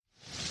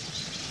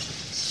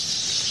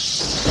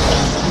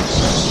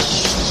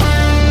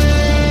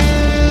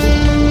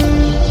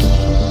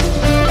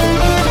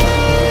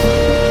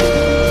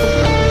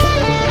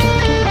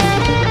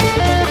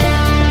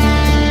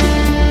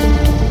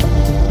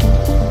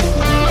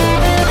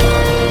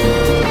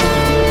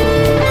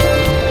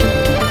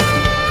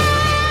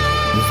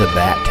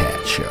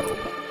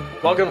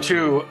Welcome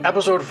to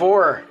episode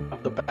 4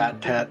 of the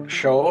Bat Tat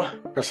Show.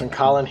 Chris and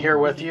Colin here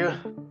with you.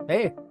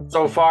 Hey,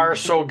 So far,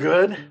 so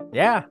good.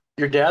 yeah,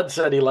 Your dad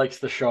said he likes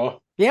the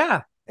show.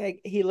 yeah.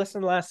 He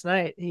listened last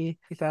night. He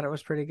thought it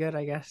was pretty good,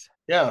 I guess.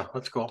 Yeah,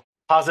 that's cool.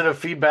 Positive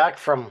feedback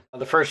from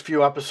the first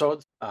few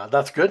episodes.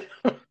 That's good.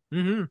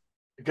 Mm-hmm.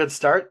 Good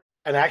start.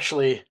 And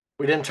actually,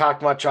 we didn't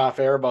talk much off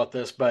air about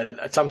this, but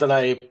it's something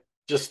I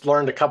just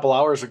learned a couple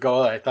hours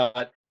ago. I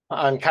thought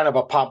on kind of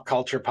a pop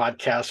culture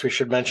podcast, we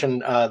should mention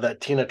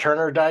that Tina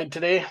Turner died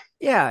today.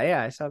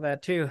 Yeah, I saw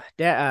that too.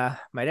 My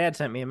dad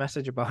sent me a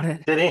message about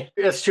it. Did he?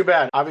 It's too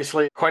bad.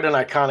 Obviously, quite an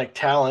iconic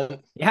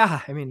talent.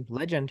 Yeah, I mean,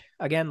 legend.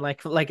 Again,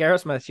 like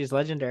Aerosmith, she's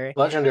legendary.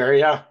 Legendary,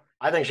 yeah.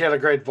 I think she had a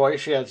great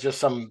voice. She has just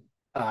some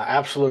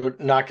absolute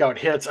knockout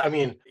hits. I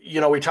mean,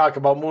 we talk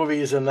about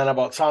movies and then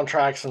about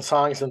soundtracks and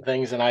songs and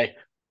things, and I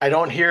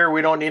don't hear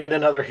We Don't Need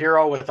Another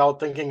Hero without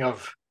thinking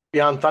of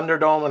Beyond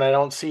Thunderdome, and I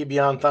don't see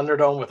Beyond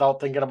Thunderdome without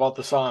thinking about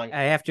the song.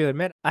 I have to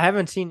admit, I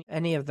haven't seen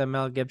any of the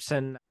Mel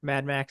Gibson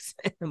Mad Max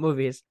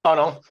movies. Oh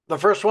no, the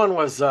first one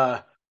was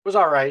all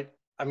right.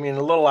 I mean,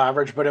 a little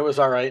average, but it was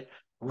all right.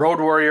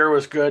 Road Warrior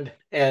was good,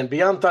 and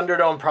Beyond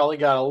Thunderdome probably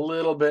got a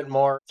little bit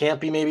more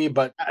campy maybe,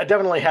 but it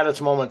definitely had its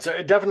moments.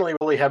 It definitely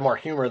really had more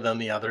humor than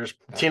the others.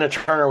 Tina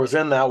Turner was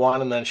in that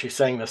one, and then she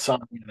sang the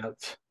song.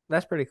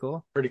 That's pretty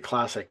cool. Pretty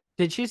classic.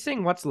 Did she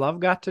sing What's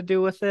Love Got to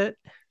Do with It?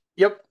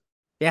 Yep.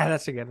 Yeah,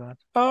 that's a good one.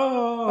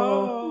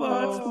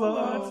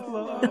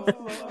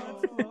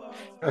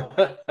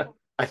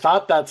 I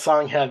thought that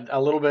song had a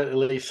little bit, at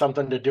least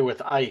something to do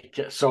with Ike,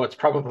 so it's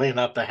probably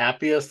not the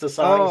happiest of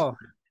songs. Oh,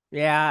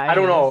 yeah. I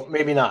don't know,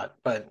 maybe not,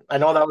 but I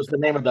know that was the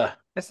name of the...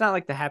 It's not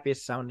like the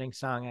happiest sounding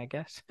song, I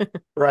guess.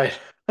 Right.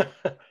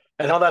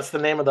 I know that's the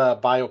name of the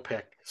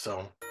biopic,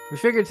 so... We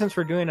figured since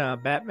we're doing a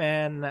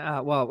Batman,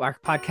 our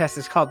podcast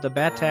is called The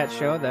Bat Tat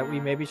Show, that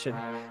we maybe should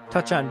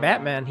touch on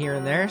Batman here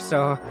and there,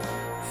 so...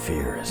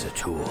 Fear is a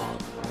tool.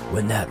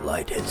 When that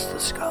light hits the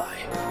sky,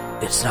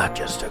 it's not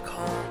just a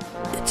call,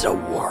 it's a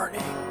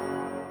warning.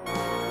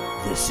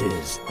 This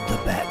is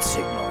the Bat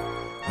Signal,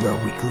 your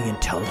weekly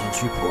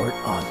intelligence report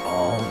on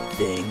all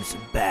things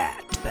Bat.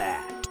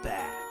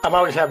 I'm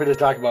always happy to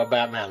talk about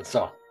Batman,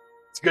 so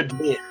it's good to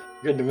me.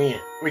 Good to me.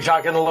 We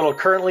talking a little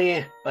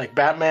currently, like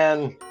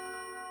Batman,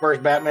 where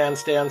Batman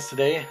stands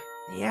today?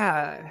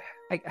 Yeah,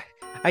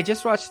 I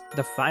just watched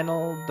the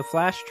final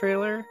TheFlash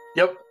trailer.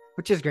 Yep.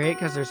 Which is great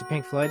because there's a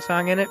Pink Floyd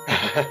song in it.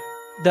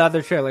 The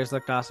other trailers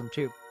looked awesome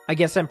too. I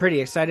guess I'm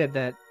pretty excited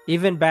that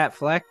even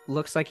Batfleck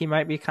looks like he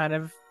might be kind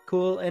of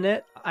cool in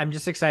it. I'm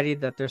just excited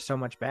that there's so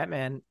much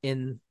Batman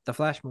in the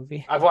Flash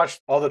movie. I've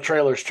watched all the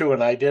trailers too,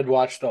 and I did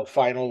watch the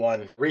final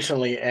one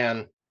recently,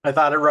 and I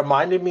thought it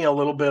reminded me a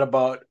little bit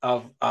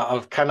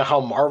of kind of how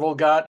Marvel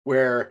got,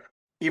 where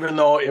even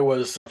though it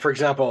was, for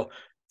example,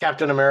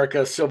 Captain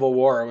America Civil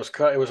War,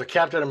 it was a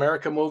Captain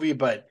America movie,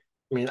 but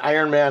I mean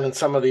Iron Man and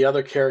some of the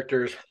other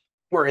characters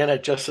were in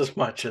it just as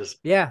much as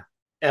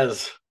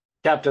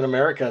Captain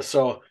America.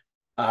 So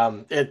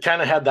it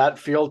kind of had that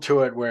feel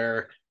to it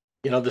where,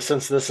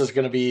 since this is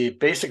going to be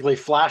basically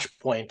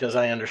Flashpoint, as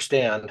I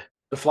understand,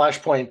 the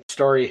Flashpoint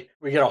story,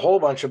 we get a whole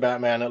bunch of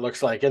Batman, it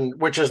looks like, and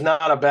which is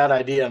not a bad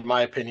idea, in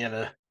my opinion,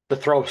 to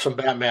throw some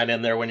Batman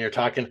in there when you're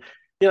talking.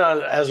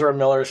 Ezra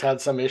Miller's had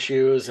some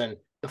issues, and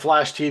the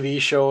Flash TV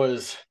show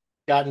has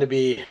gotten to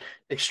be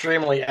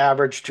extremely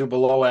average to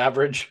below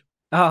average.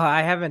 Oh,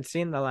 I haven't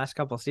seen the last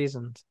couple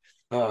seasons.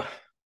 Oh,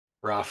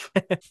 rough.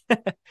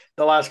 The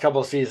last couple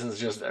of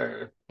seasons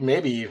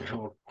maybe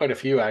quite a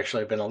few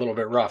actually have been a little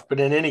bit rough. But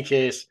in any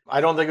case,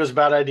 I don't think it was a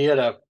bad idea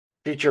to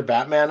feature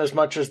Batman as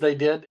much as they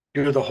did.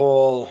 Do the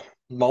whole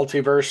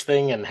multiverse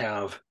thing and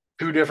have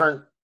two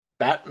different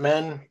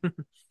Batmen.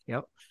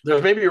 Yep.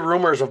 There's maybe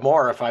rumors of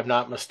more if I'm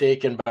not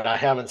mistaken, but I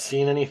haven't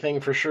seen anything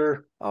for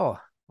sure. Oh,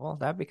 well,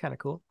 that'd be kind of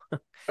cool.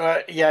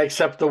 Yeah,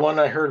 except the one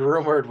I heard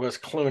rumored was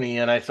Clooney,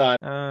 and I thought,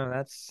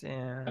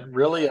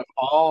 really, of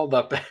all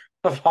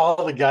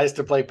the guys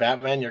to play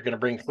Batman, you're going to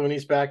bring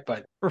Clooney's back,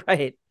 but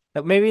right.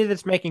 Maybe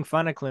that's making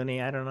fun of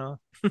Clooney. I don't know.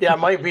 Yeah, it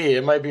might be.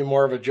 It might be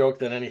more of a joke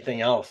than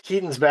anything else.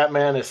 Keaton's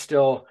Batman is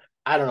still,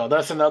 I don't know.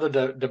 That's another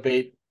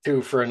debate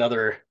too for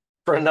another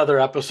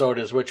episode,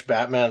 is which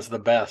Batman's the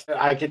best.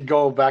 I could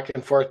go back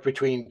and forth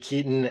between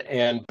Keaton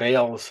and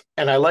Bales,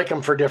 and I like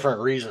them for different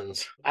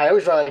reasons. I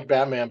always liked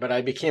Batman, but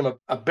I became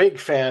a big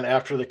fan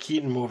after the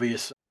Keaton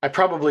movies. I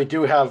probably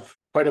do have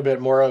quite a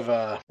bit more of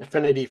a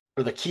affinity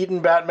for the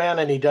Keaton Batman,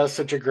 and he does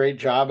such a great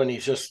job, and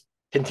he's just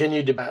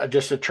continued to be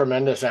just a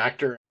tremendous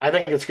actor. I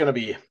think it's going to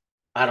be,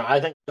 I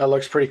think that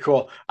looks pretty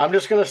cool. I'm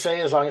just going to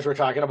say, as long as we're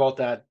talking about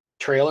that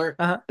trailer,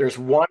 There's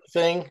one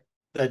thing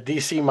that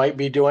DC might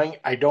be doing.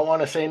 I don't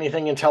want to say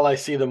anything until I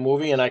see the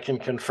movie and I can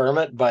confirm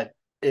it, but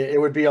it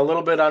would be a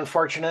little bit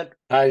unfortunate.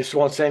 I just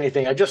won't say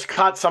anything. I just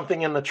caught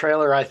something in the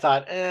trailer. I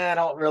thought, I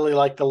don't really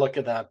like the look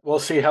of that. We'll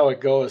see how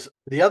it goes.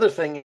 The other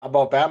thing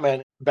about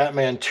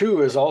Batman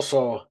 2 is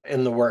also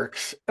in the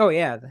works. Oh,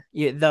 yeah.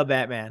 The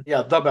Batman.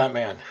 Yeah, the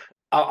Batman.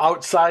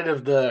 Outside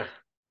of the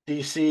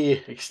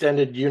DC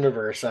extended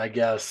universe, I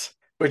guess,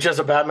 which as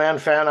a Batman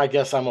fan, I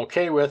guess I'm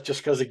okay with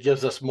just because it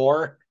gives us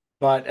more.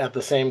 But at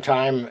the same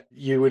time,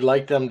 you would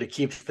like them to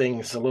keep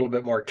things a little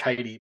bit more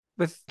tidy.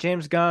 With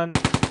James Gunn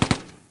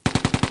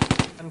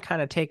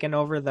kind of taking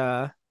over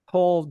the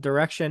whole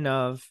direction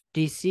of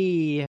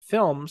DC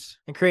films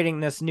and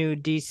creating this new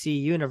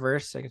DC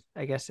universe,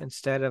 I guess,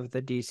 instead of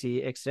the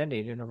DC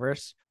extended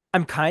universe,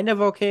 I'm kind of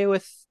okay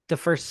with the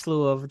first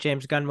slew of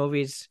James Gunn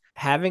movies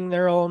having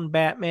their own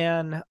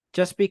Batman,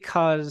 just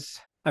because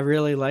I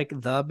really like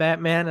the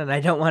Batman and I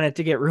don't want it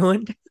to get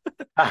ruined.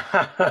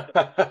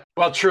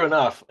 Well, true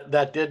enough.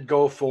 That did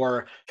go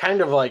for kind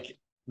of like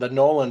the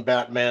Nolan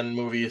Batman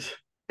movies.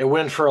 It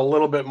went for a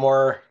little bit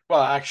more,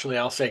 well, actually,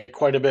 I'll say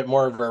quite a bit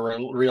more of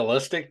a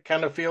realistic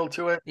kind of feel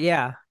to it.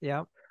 Yeah.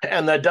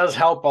 And that does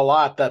help a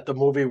lot that the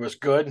movie was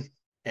good.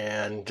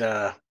 And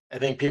I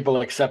think people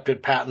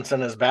accepted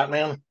Pattinson as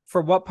Batman.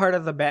 For what part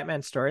of the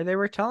Batman story they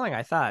were telling,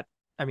 I thought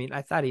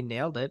he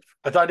nailed it.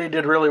 I thought he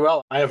did really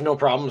well. I have no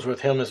problems with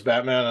him as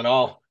Batman at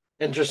all.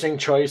 Interesting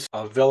choice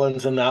of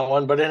villains in that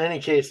one. But in any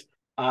case,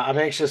 I'm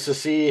anxious to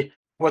see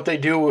what they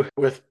do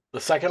with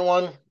the second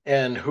one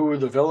and who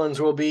the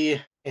villains will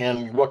be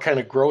and what kind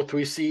of growth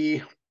we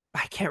see.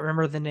 I can't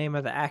remember the name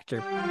of the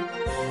actor.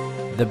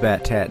 The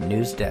Bat-Tat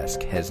News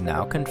Desk has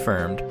now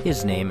confirmed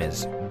his name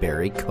is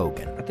Barry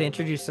Keoghan. They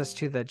introduced us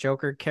to the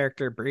Joker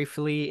character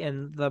briefly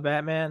in The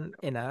Batman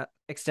in a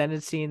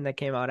extended scene that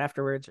came out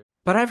afterwards.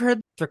 But I've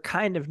heard they're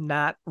kind of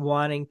not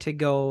wanting to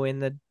go in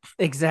the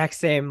exact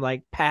same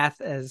like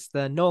path as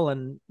the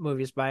Nolan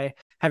movies by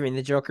having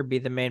the Joker be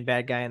the main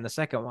bad guy in the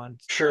second one.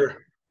 Sure.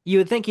 You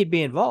would think he'd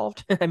be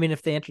involved. I mean,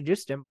 if they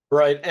introduced him.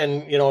 Right.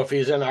 And, if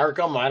he's in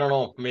Arkham, I don't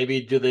know,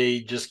 maybe do they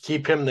just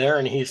keep him there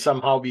and he's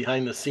somehow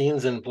behind the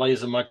scenes and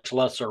plays a much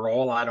lesser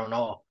role? I don't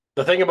know.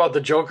 The thing about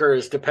the Joker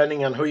is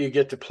depending on who you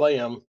get to play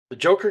him, the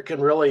Joker can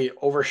really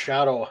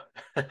overshadow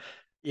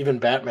even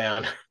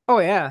Batman. Oh,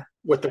 yeah.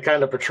 With the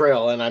kind of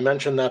portrayal. And I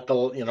mentioned that,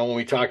 when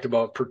we talked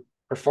about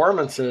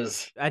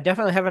performances. I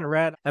definitely haven't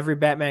read every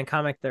Batman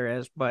comic there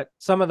is, but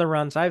some of the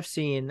runs I've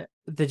seen,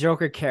 the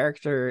Joker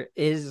character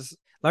is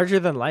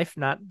larger than life,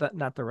 not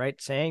the right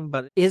saying,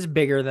 but is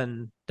bigger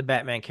than the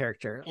Batman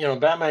character.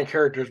 Batman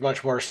character is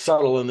much more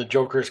subtle and the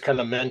Joker's kind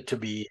of meant to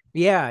be.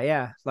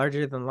 Yeah.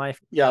 Larger than life.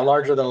 Yeah,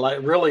 larger than life.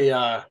 Really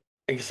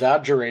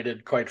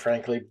exaggerated, quite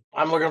frankly.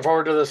 I'm looking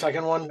forward to the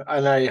second one,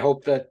 and I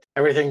hope that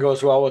everything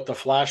goes well with the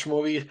Flash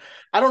movie.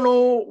 I don't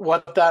know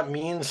what that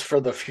means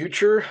for the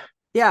future.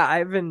 Yeah,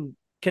 I've been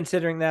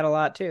considering that a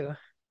lot too.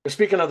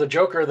 Speaking of the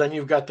Joker, then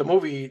you've got the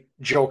movie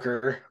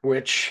Joker,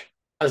 which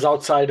is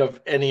outside of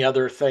any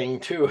other thing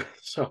too.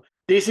 So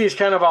DC's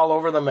kind of all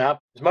over the map.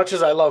 As much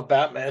as I love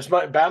Batman,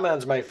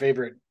 Batman's my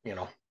favorite,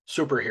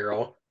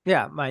 superhero.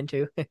 Yeah, mine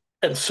too.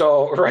 And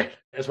so, right,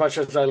 as much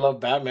as I love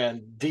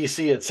Batman,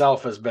 DC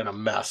itself has been a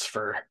mess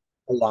for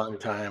a long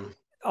time.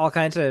 All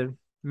kinds of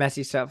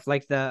messy stuff,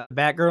 like the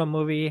Batgirl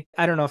movie.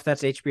 I don't know if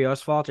that's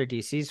HBO's fault or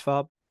DC's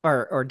fault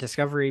or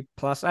Discovery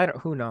Plus.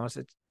 Who knows?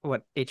 It's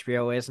what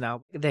HBO is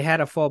now. They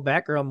had a full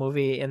Batgirl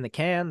movie in the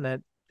can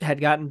that had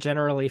gotten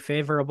generally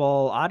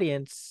favorable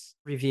audience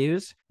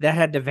reviews that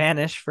had to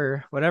vanish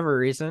for whatever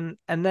reason.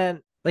 And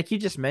then, like you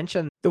just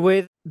mentioned, the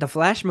way the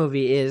Flash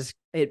movie is,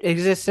 it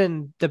exists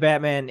in the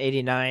Batman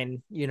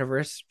 89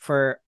 universe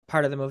for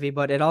part of the movie,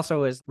 but it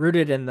also is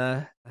rooted in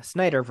the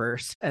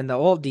Snyderverse and the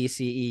old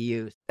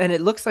DCEU. And it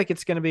looks like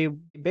it's going to be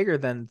bigger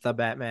than the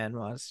Batman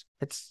was.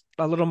 It's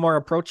a little more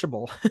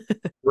approachable.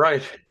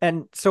 Right.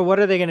 And so what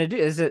are they going to do?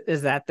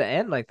 Is that the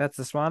end? Like that's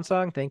the swan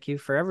song? Thank you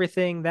for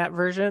everything, that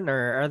version?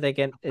 Or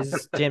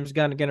is James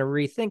Gunn going to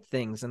rethink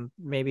things and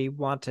maybe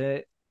want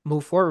to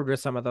move forward with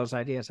some of those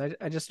ideas?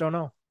 I just don't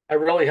know. I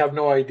really have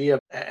no idea.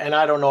 And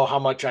I don't know how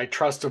much I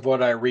trust of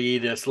what I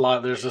read.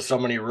 There's just so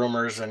many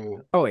rumors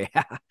and,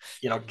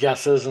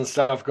 guesses and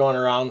stuff going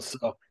around.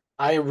 So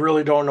I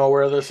really don't know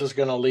where this is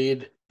going to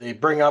lead. They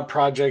bring up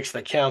projects,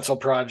 they cancel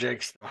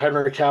projects.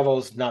 Henry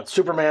Cavill's not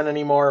Superman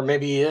anymore.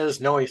 Maybe he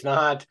is. No, he's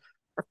not.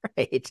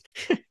 Right.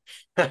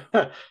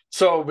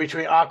 So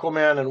between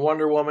Aquaman and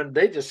Wonder Woman,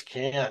 they just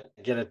can't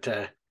get it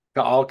to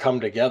all come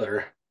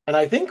together. And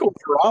I think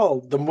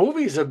overall, the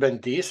movies have been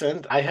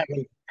decent. I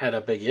haven't had a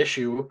big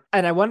issue.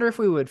 And I wonder if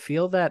we would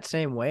feel that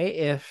same way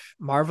if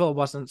Marvel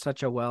wasn't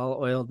such a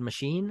well-oiled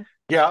machine.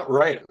 Yeah,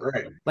 right.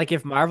 Like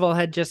if Marvel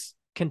had just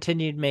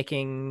continued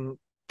making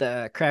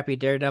the crappy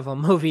Daredevil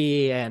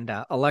movie and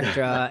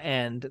Elektra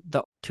and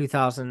the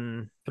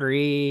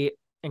 2003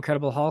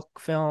 Incredible Hulk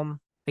film.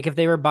 Like if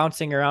they were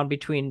bouncing around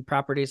between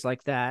properties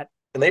like that.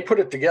 And they put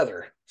it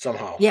together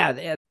somehow.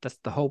 Yeah, that's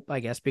the hope, I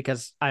guess,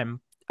 because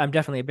I'm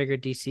definitely a bigger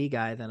DC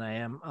guy than I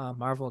am a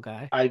Marvel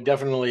guy. I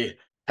definitely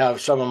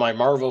have some of my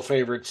Marvel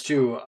favorites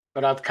too,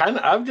 but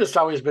I've just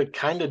always been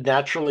kind of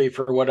naturally,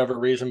 for whatever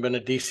reason, been a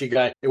DC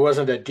guy. It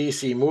wasn't a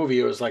DC movie,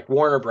 it was like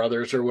Warner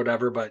Brothers or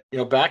whatever, but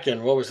back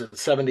in,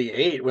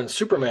 78 when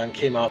Superman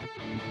came out,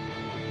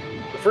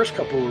 the first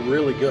couple were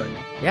really good.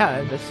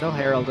 Yeah, they're still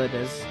heralded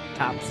as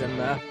tops in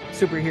the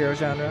superhero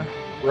genre.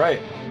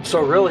 Right.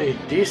 So really,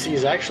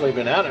 DC's actually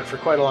been at it for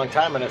quite a long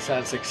time, and it's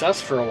had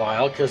success for a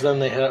while, because then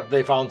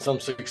they found some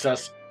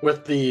success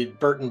with the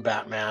Burton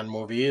Batman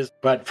movies.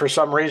 But for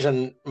some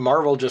reason,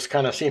 Marvel just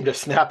kind of seemed to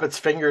snap its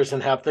fingers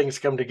and have things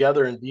come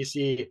together, and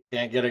DC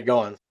can't get it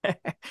going.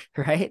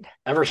 Right?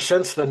 Ever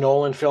since the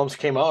Nolan films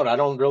came out, I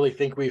don't really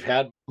think we've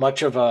had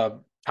much of a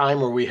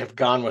time where we have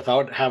gone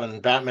without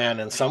having Batman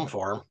in some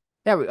form.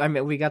 Yeah, I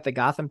mean, we got the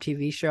Gotham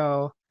TV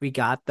show. We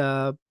got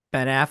the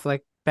Ben Affleck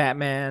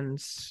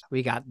Batmans.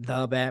 We got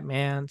the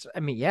Batmans.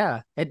 I mean,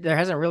 yeah, there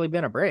hasn't really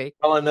been a break.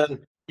 Well, and then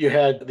you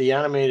had the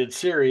animated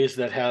series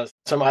that has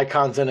some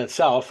icons in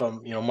itself.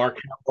 Mark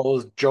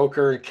Hamill's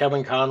Joker,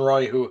 Kevin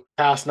Conroy, who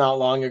passed not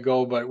long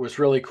ago, but it was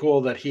really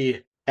cool that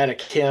he had a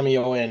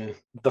cameo in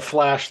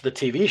TheFlash, the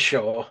TV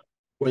show,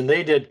 when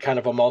they did kind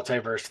of a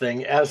multiverse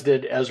thing, as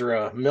did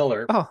Ezra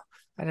Miller. Oh,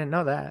 I didn't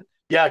know that.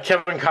 Yeah,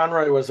 Kevin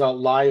Conroy was a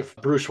live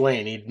Bruce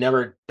Wayne. He'd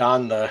never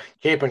donned the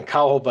cape and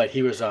cowl, but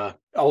he was a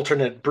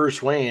alternate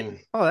Bruce Wayne.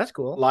 Oh, that's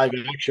cool. Live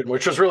action,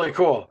 which was really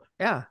cool.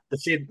 Yeah. To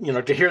see,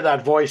 to hear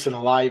that voice in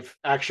a live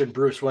action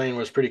Bruce Wayne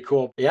was pretty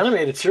cool. The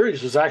animated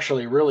series was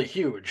actually really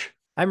huge.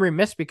 I'm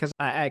remiss because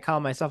I call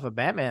myself a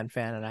Batman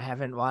fan and I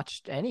haven't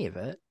watched any of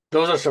it.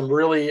 Those are some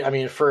really,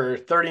 for a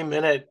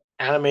 30-minute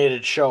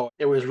animated show,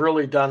 it was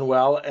really done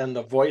well, and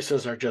the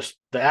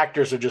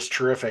actors are just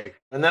terrific.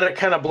 And then it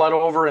kind of bled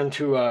over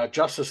into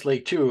Justice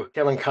League too.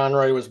 Kevin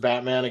Conroy was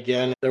Batman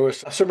again. There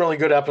was some really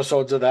good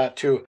episodes of that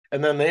too.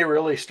 And then they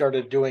really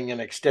started doing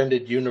an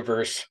extended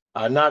universe,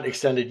 not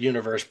extended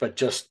universe, but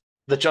just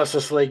the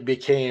Justice League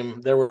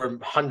there were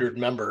 100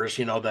 members,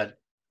 that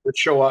would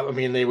show up.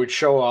 They would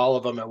show all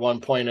of them at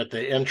one point at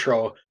the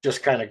intro,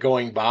 just kind of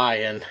going by,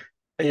 and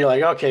you're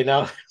like, okay,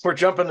 now we're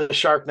jumping the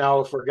shark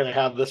now if we're going to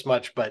have this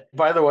much. But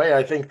by the way,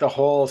 I think the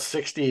whole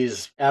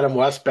 60s Adam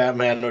West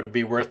Batman would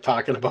be worth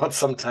talking about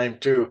sometime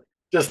too.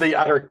 Just the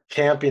utter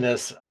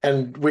campiness.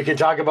 And we can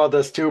talk about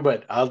this too,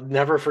 but I'll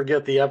never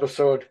forget the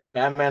episode.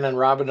 Batman and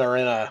Robin are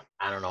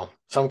in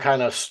some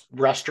kind of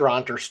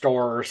restaurant or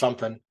store or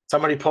something.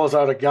 Somebody pulls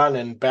out a gun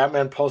and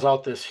Batman pulls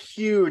out this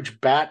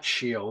huge bat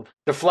shield,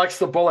 deflects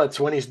the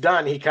bullets. When he's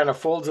done, he kind of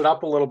folds it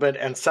up a little bit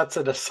and sets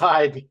it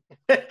aside,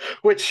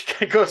 which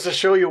goes to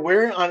show you,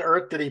 where on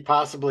earth did he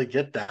possibly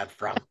get that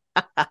from?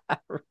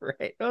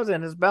 Right. It was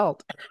in his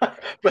belt.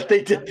 But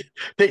they did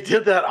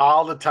that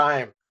all the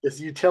time. This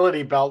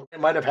utility belt, it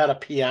might have had a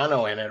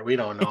piano in it. We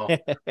don't know.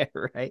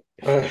 Right.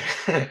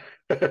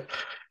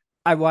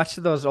 I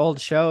watched those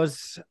old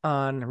shows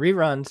on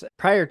reruns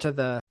prior to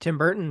the Tim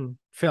Burton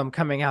film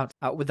coming out.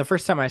 With the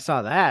first time I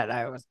saw that,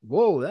 I was,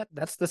 whoa,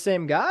 that's the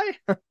same guy?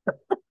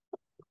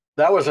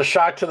 That was a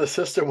shock to the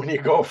system when you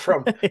go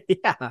from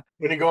yeah.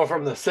 When you go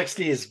from the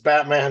 60s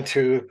Batman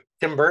to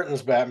Tim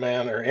Burton's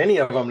Batman, or any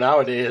of them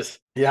nowadays.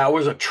 Yeah, it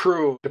was a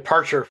true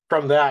departure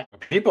from that.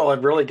 People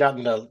had really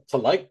gotten to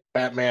like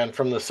Batman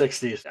from the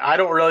 60s. I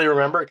don't really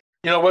remember.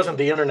 It wasn't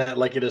the internet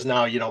like it is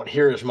now. You don't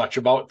hear as much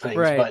about things,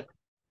 right. But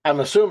I'm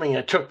assuming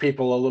it took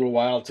people a little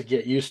while to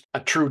get used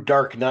to a true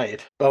Dark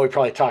Knight. But we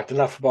probably talked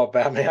enough about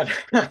Batman.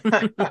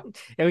 Yeah,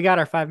 we got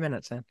our 5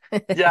 minutes in.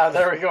 Yeah,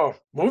 there we go.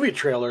 Movie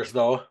trailers,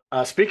 though.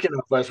 Speaking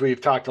of, as we've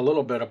talked a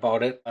little bit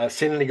about it,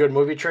 seen any good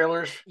movie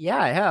trailers?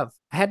 Yeah, I have.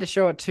 I had to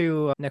show it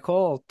to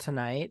Nicole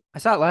tonight. I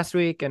saw it last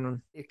week,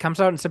 and it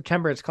comes out in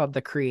September. It's called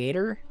The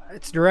Creator.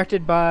 It's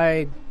directed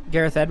by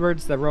Gareth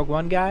Edwards, the Rogue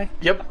One guy.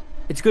 Yep.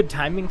 It's good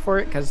timing for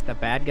it because the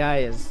bad guy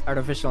is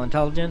artificial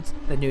intelligence.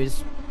 The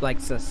news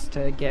likes us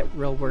to get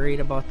real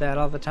worried about that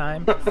all the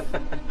time.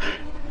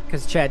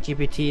 Because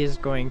ChatGPT is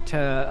going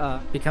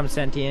to become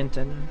sentient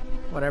and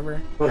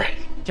whatever. Right.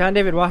 John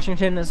David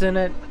Washington is in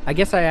it. I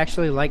guess I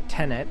actually like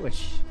Tenet,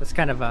 which is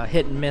kind of a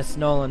hit and miss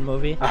Nolan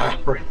movie.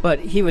 Right. But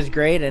he was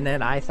great in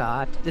it, I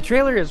thought. The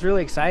trailer is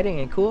really exciting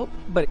and cool,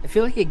 but I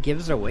feel like it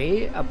gives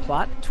away a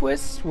plot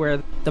twist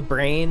where the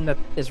brain that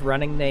is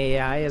running the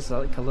AI is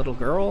like a little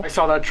girl. I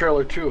saw that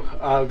trailer too.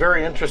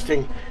 Very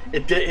interesting.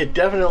 It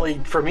definitely,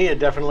 for me, it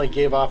definitely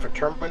gave off a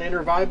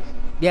Terminator vibe.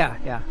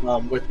 Yeah.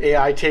 With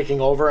AI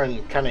taking over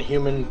and kind of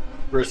human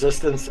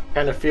resistance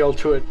kind of feel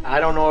to it.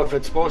 I don't know if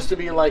it's supposed to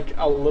be like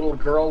a little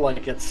girl,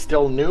 like it's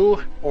still new,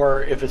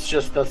 or if it's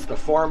just that's the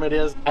form it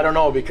is. I don't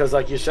know, because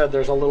like you said,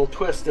 there's a little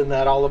twist in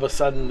that all of a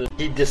sudden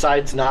he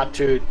decides not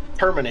to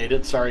terminate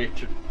it. Sorry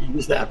to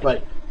use that,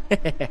 but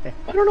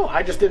I don't know.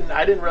 I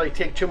didn't really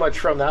take too much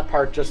from that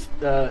part. Just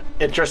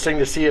interesting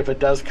to see if it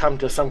does come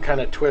to some kind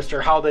of twist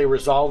or how they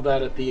resolve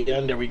that at the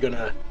end. Are we going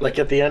to, like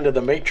at the end of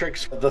the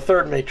Matrix, the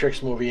third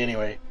Matrix movie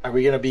anyway, are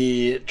we going to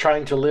be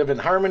trying to live in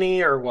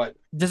harmony or what?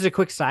 Just a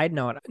quick side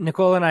note.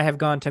 Nicole and I have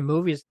gone to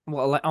movies,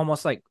 well,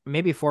 almost like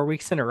maybe 4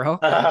 weeks in a row.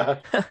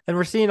 And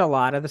we're seeing a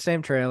lot of the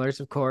same trailers,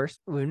 of course.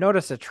 We've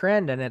noticed a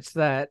trend, and it's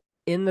that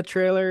in the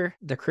trailer,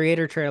 the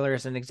Creator trailer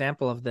is an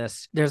example of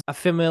this. There's a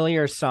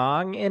familiar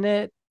song in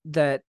it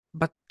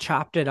but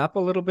chopped it up a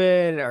little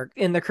bit. Or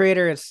in the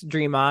Creator, it's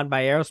Dream On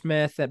by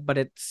Aerosmith, but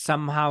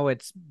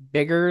it's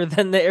bigger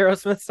than the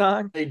Aerosmith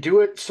song. They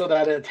do it so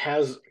that it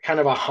has kind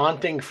of a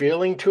haunting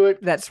feeling to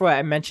it. That's why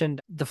I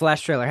mentioned the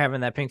Flash trailer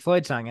having that Pink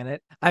Floyd song in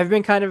it. I've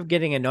been kind of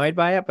getting annoyed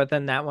by it, but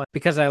then that one,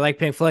 because I like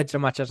Pink Floyd so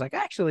much, I was like,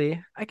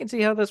 actually, I can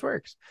see how this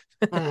works.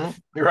 Mm-hmm.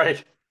 You're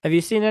right. Have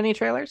you seen any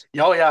trailers?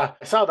 Oh yeah,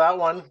 I saw that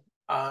one,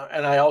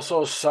 and I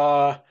also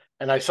saw,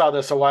 and I saw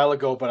this a while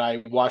ago, but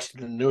I watched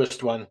the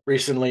newest one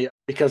recently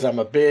because I'm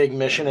a big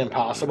Mission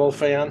Impossible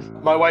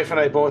fan. My wife and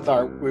I both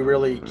are. We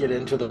really get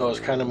into those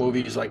kind of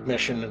movies like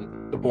Mission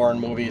and the Bourne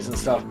movies and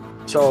stuff.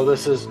 So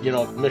this is,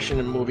 Mission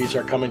and movies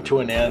are coming to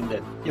an end,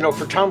 and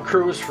for Tom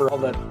Cruise, for all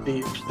the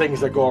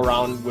things that go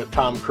around with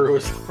Tom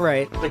Cruise,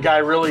 Right. the guy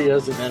really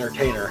is an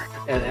entertainer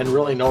and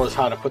really knows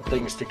how to put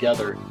things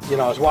together. I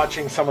was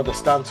watching some of the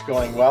stunts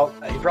going, well,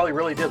 he probably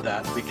really did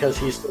that because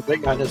he's so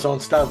big on his own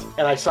stunts.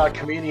 And I saw a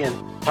comedian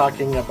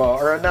talking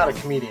about, or not a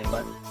comedian,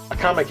 but a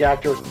comic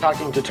actor was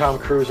talking to Tom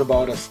Cruise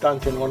about a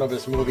stunt in one of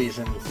his movies,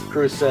 and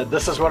Cruise said,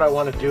 "This is what I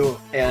want to do."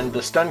 And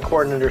the stunt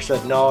coordinator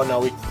said, "No,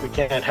 we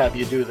can't have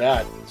you do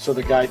that." So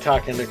the guy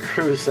talking to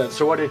Cruise said,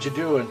 "So what did you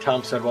do?" And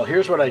Tom said, "Well,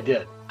 here's what I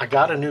did. I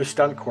got a new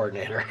stunt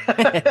coordinator."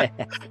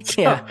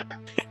 Yeah.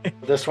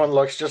 This one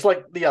looks just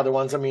like the other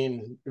ones. I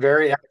mean,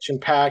 very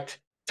action-packed.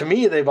 To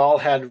me, they've all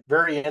had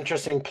very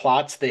interesting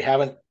plots. They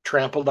haven't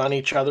trampled on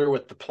each other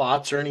with the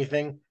plots or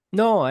anything.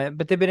 No,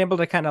 but they've been able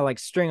to kind of like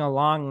string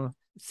along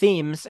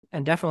themes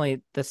and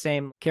definitely the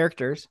same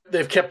characters.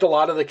 They've kept a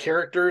lot of the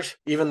characters,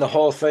 even the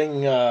whole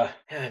thing. I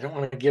don't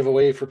want to give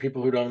away for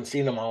people who haven't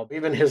seen them all.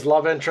 Even his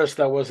love interest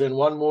that was in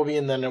one movie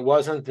and then it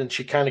wasn't, and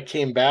she kind of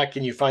came back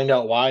and you find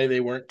out why they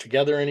weren't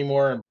together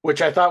anymore,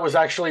 which I thought was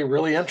actually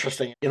really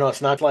interesting.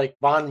 It's not like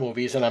Bond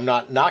movies, and I'm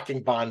not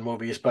knocking Bond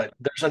movies, but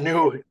there's a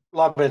new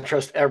love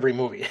interest every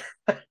movie.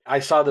 I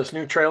saw this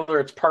new trailer.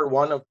 It's part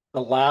one of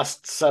the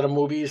last set of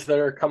movies that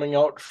are coming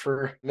out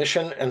for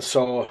Mission, and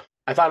so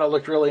I thought it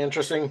looked really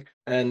interesting,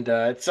 and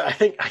I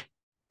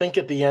think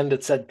at the end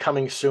it said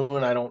coming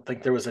soon. I don't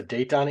think there was a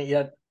date on it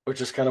yet,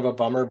 which is kind of a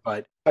bummer.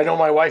 But I know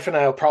my wife and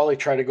I will probably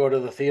try to go to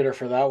the theater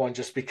for that one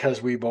just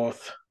because we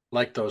both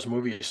like those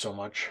movies so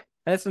much.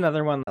 That's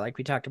another one like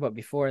we talked about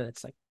before.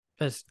 That's like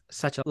there's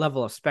such a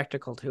level of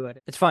spectacle to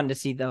it. It's fun to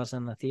see those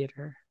in the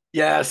theater.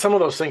 Yeah, some of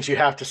those things you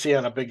have to see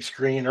on a big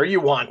screen, or you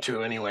want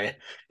to anyway,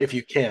 if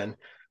you can,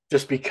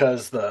 just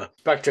because the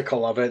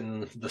spectacle of it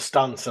and the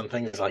stunts and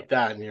things like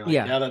that. And you're like,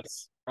 yeah,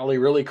 that's probably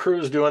really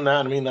Cruise doing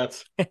that. I mean,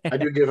 I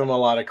do give him a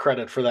lot of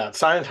credit for that.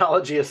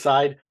 Scientology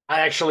aside,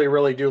 I actually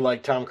really do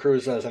like Tom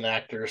Cruise as an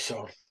actor.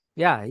 So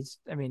yeah,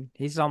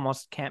 he's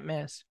almost can't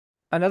miss.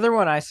 Another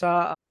one I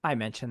saw, I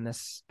mentioned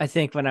this, I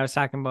think, when I was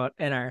talking about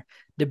in our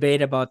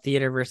debate about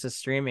theater versus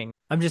streaming.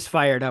 I'm just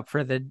fired up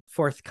for the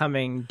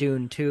forthcoming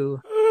Dune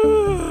 2.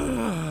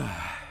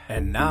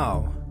 And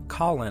now,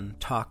 Colin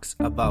talks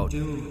about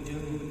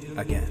Dune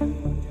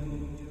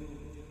again.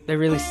 They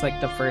released like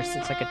the first,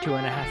 it's like a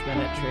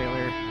 2.5-minute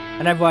trailer.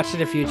 And I've watched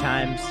it a few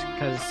times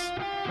because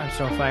I'm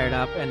so fired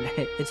up. And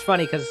it's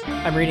funny because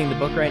I'm reading the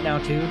book right now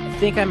too. I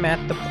think I'm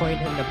at the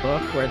point in the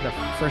book where the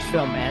first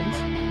film ends.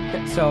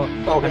 So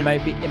okay.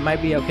 It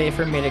might be okay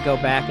for me to go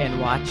back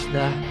and watch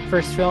the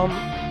first film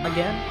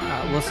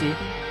again. We'll see.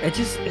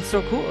 It's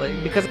so cool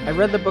because I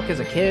read the book as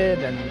a kid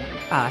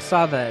and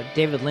saw the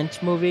David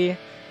Lynch movie.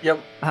 Yep.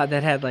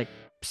 That had like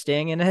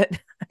Sting in it,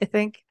 I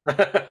think.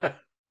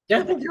 Yeah,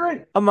 I think you're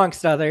right.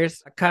 Amongst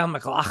others, Kyle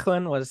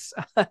MacLachlan was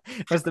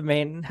the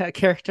main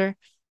character.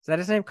 Is that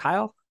his name,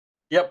 Kyle?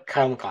 Yep,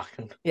 Kyle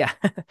MacLachlan. Yeah.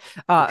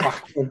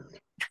 But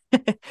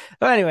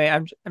anyway,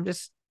 I'm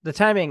just the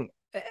timing.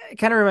 It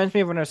kind of reminds me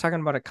of when I was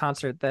talking about a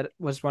concert that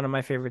was one of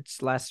my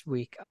favorites last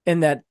week. In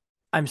that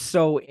I'm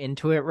so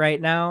into it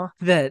right now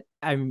that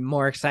I'm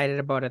more excited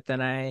about it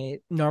than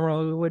I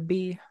normally would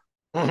be.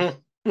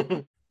 Mm-hmm.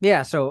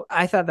 Yeah, so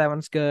I thought that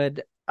one's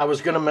good. I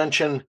was going to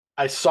mention,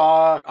 I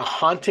saw A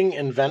Haunting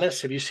in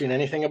Venice. Have you seen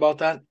anything about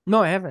that?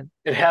 No, I haven't.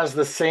 It has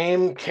the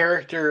same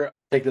character.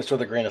 Take this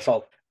with a grain of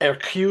salt.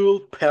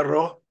 Hercule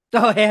Poirot.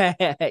 Oh, yeah.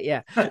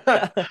 Yep.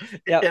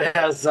 It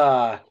has...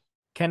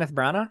 Kenneth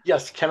Branagh?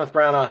 Yes, Kenneth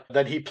Branagh,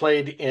 that he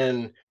played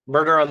in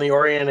Murder on the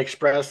Orient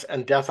Express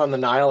and Death on the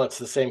Nile. It's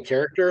the same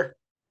character.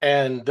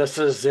 And this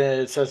is,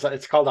 it says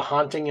it's called A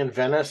Haunting in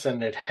Venice,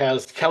 and it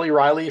has Kelly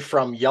Riley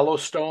from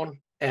Yellowstone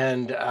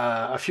and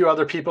a few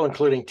other people,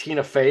 including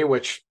Tina Fey,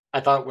 which I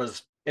thought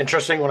was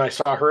interesting when I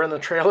saw her in the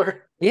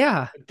trailer.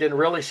 Yeah. It didn't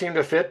really seem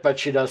to fit, but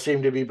she does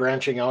seem to be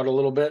branching out a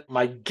little bit.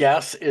 My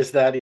guess is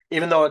that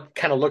even though it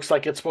kind of looks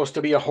like it's supposed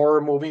to be a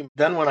horror movie,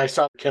 then when I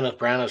saw Kenneth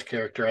Branagh's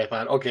character, I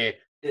thought, okay,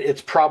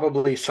 it's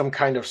probably some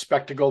kind of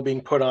spectacle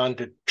being put on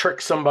to trick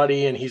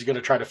somebody, and he's going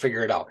to try to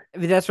figure it out. I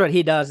mean, that's what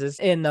he does. Is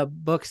in the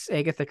books,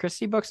 Agatha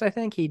Christie books, I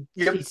think he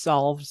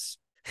solves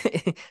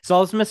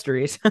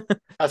mysteries.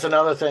 That's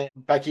another thing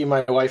Becky,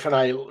 my wife, and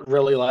I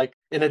really like.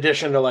 In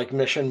addition to like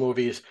Mission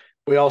movies,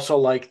 we also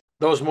like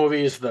those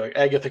movies, the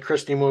Agatha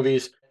Christie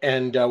movies,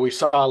 and we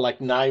saw like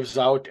Knives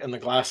Out and The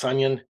Glass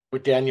Onion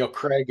with Daniel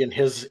Craig and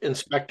his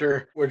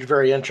inspector, which is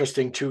very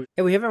interesting too.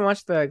 Yeah, we haven't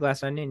watched The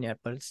Glass Onion yet,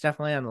 but it's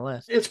definitely on the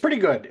list. It's pretty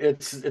good.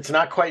 It's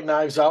not quite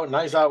Knives Out.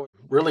 Knives Out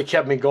really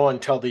kept me going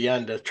till the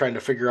end, trying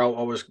to figure out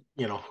what was,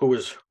 who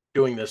was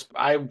doing this.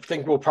 I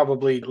think we'll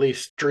probably at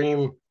least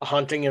stream A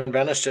Haunting in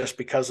Venice just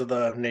because of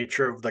the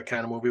nature of the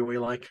kind of movie we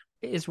like.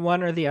 Is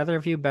one or the other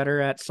of you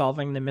better at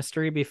solving the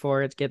mystery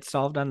before it gets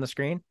solved on the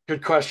screen?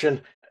 Good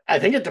question. I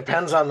think it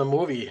depends on the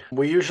movie.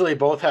 We usually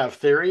both have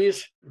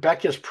theories.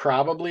 Beck is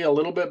probably a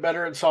little bit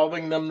better at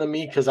solving them than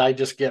me because I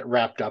just get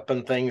wrapped up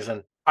in things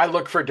and I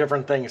look for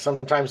different things.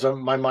 Sometimes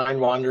my mind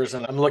wanders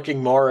and I'm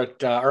looking more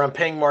at, or I'm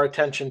paying more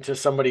attention to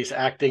somebody's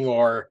acting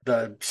or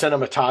the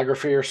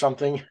cinematography or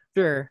something.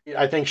 Sure.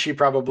 I think she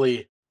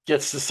probably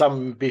gets to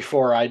some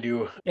before I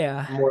do.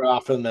 Yeah. More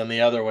often than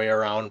the other way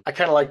around. I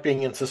kind of like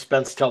being in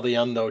suspense till the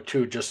end, though,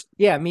 too. Just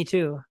yeah, me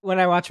too. When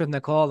I watch with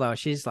Nicole, though,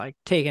 she's like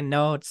taking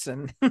notes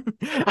and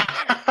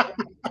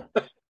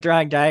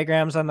drawing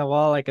diagrams on the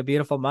wall like a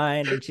beautiful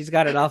mind, and she's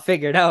got it all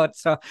figured out.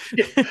 So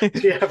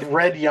you have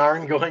red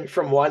yarn going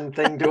from one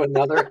thing to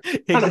another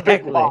on a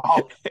big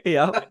wall.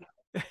 Yep.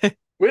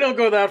 We don't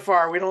go that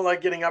far. We don't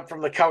like getting up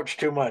from the couch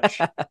too much.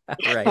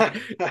 Right.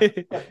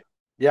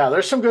 Yeah,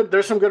 there's some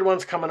good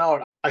ones coming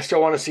out. I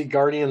still want to see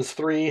Guardians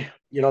 3.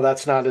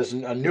 That's not as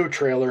a new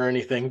trailer or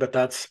anything, but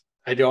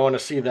I do want to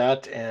see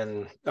that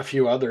and a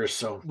few others.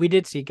 So we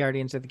did see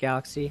Guardians of the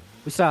Galaxy.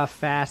 We saw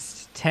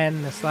Fast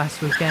 10 this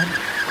last weekend.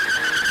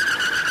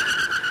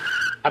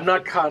 I'm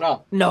not caught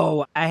up.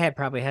 No, I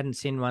probably hadn't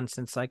seen one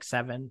since like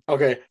 7.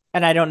 Okay.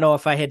 And I don't know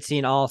if I had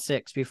seen all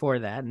 6 before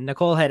that. And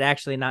Nicole had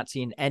actually not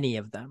seen any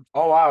of them.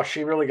 Oh, wow.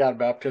 She really got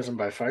baptism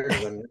by fire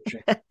then,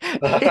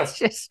 didn't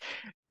she?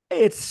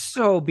 It's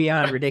so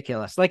beyond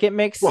ridiculous. Like it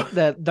makes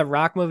the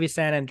Rock movie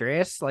San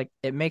Andreas, like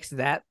it makes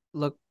that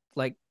look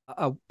like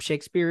a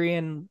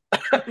Shakespearean.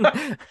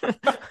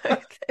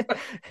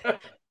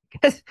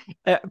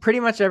 Pretty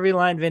much every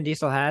line Vin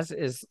Diesel has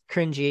is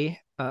cringy,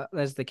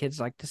 as the kids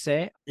like to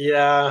say.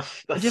 Yeah.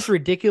 Just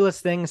ridiculous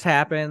things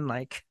happen.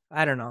 Like,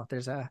 I don't know,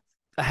 there's a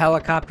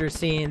helicopter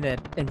scene that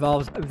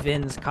involves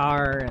Vin's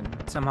car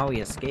and somehow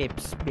he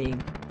escapes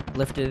being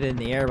lifted in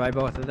the air by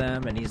both of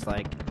them, and he's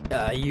like,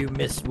 you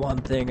missed one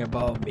thing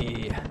about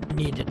me. You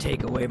need to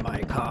take away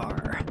my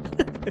car.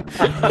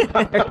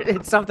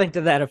 It's something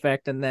to that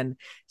effect, and then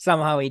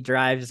somehow he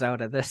drives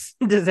out of this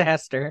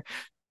disaster.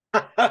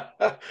 I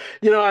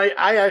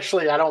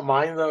don't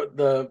mind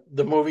the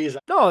movies.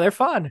 No, they're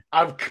fun.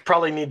 I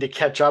probably need to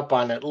catch up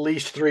on at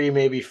least 3,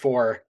 maybe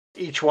 4.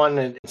 Each one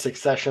in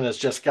succession has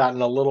just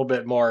gotten a little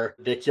bit more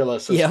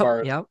ridiculous as far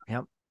as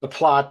the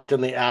plot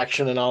and the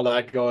action and all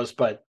that goes,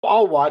 but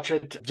I'll watch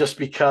it just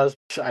because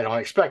I don't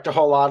expect a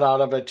whole lot out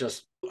of it.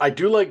 I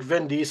do like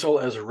Vin Diesel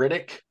as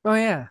Riddick. Oh,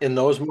 yeah. In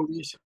those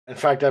movies. In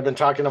fact, I've been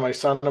talking to my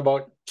son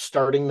about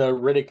starting the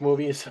Riddick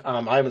movies.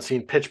 I haven't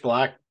seen Pitch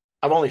Black.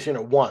 I've only seen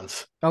it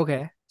once.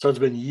 Okay. So it's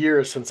been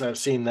years since I've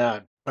seen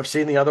that. I've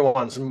seen the other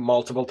ones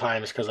multiple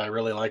times because I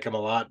really like them a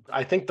lot.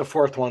 I think the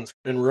 4th one's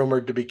been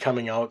rumored to be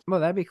coming out.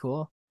 Well, that'd be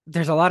cool.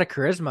 There's a lot of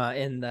charisma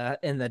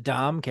in the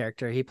Dom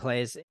character he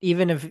plays,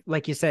 even if,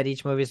 like you said,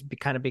 each movie's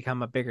kind of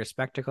become a bigger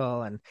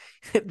spectacle and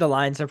the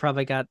lines have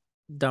probably got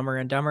dumber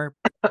and dumber.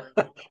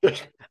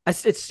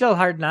 It's still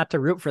hard not to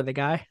root for the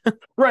guy.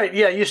 Right.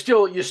 Yeah. You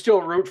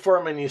still root for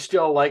him and you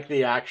still like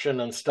the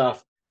action and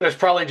stuff. There's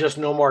probably just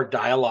no more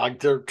dialogue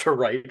to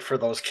write for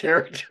those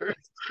characters.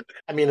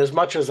 I mean, as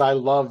much as I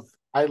loved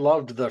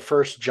the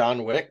first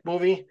John Wick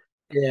movie,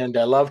 and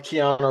I love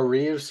Keanu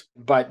Reeves,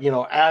 but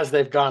as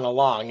they've gone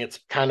along,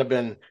 it's kind of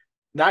been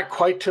not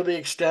quite to the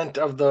extent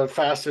of the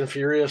Fast and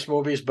Furious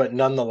movies, but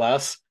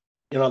nonetheless,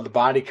 the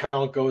body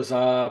count goes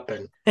up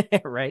and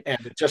right.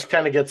 And it just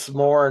kind of gets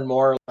more and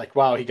more like,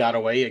 wow, he got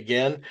away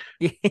again.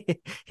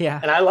 Yeah.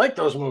 And I like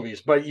those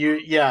movies, but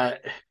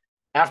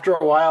after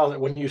a while,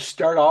 when you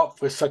start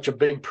off with such a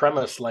big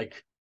premise,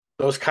 like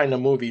those kind of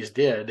movies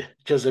did,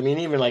 because I mean,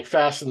 even like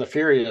Fast and the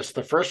Furious,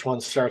 the first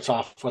one starts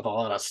off with a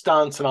lot of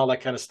stunts and all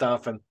that kind of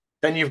stuff, and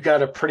then you've got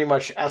to pretty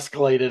much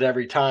escalate it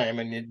every time,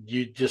 and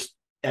you just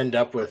end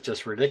up with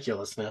just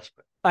ridiculousness.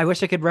 I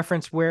wish I could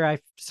reference where I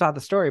saw the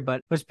story,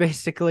 but it was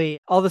basically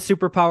all the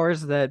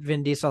superpowers that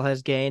Vin Diesel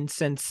has gained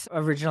since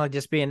originally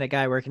just being a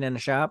guy working in a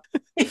shop.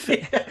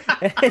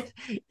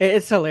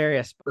 It's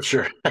hilarious. For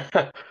sure.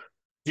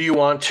 Do you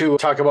want to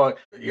talk about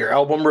your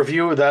album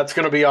review? That's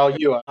going to be all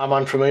you. I'm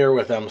unfamiliar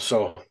with them,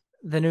 so.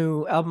 The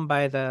new album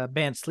by the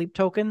band Sleep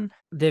Token.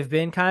 They've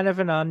been kind of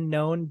an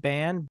unknown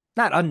band.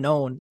 Not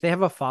unknown. They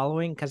have a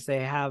following because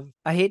they have...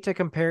 I hate to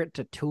compare it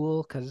to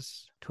Tool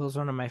because Tool's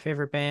one of my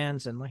favorite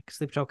bands, and like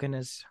Sleep Token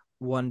is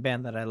one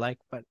band that I like,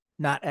 but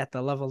not at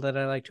the level that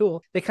I like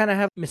Tool. They kind of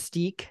have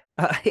mystique.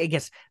 I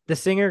guess the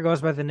singer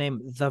goes by the name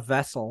The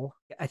Vessel.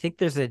 I think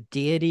there's a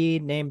deity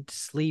named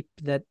Sleep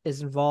that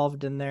is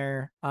involved in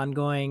their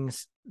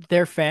ongoings.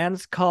 Their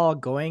fans call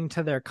going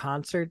to their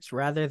concerts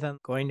rather than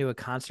going to a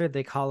concert,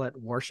 they call it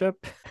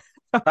worship.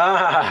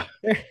 I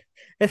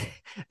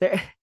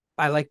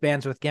like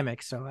bands with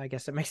gimmicks, so I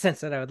guess it makes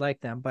sense that I would like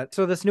them. But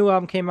so this new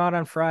album came out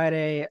on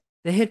Friday.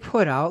 They had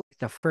put out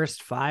the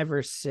first 5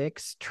 or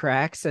 6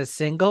 tracks as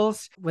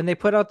singles. When they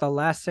put out the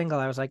last single,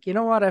 I was like, you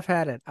know what? I've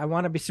had it. I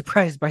want to be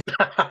surprised by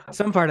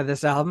some part of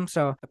this album.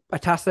 So I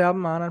tossed the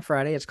album on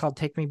Friday. It's called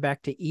Take Me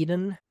Back to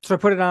Eden. So I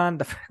put it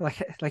on,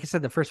 like I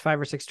said, the first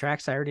 5 or 6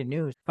 tracks I already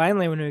knew.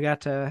 Finally, when we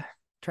got to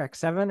track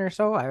 7 or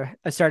so,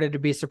 I started to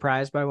be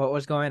surprised by what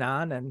was going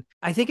on. And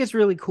I think it's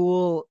really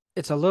cool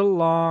It's a little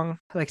long,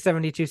 like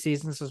 72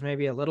 seasons was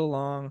maybe a little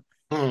long.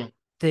 Hmm.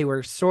 They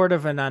were sort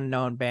of an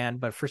unknown band,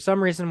 but for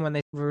some reason, when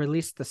they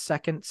released the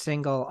second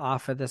single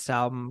off of this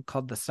album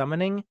called The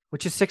Summoning,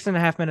 which is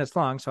 6.5 minutes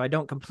long, so I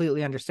don't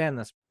completely understand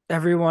this.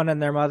 Everyone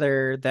and their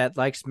mother that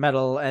likes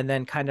metal and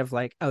then kind of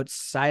like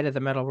outside of the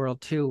metal world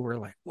too were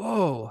like,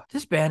 whoa,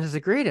 this band is the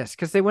greatest.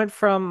 Because they went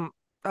from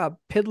not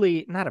a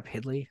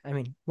piddly, I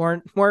mean,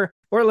 more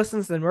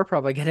listens than we're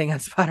probably getting on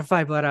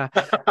Spotify,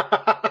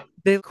 but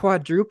they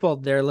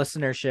quadrupled their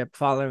listenership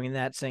following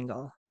that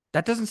single.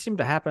 That doesn't seem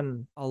to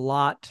happen a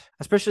lot,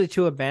 especially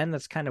to a band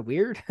that's kind of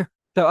weird.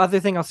 The other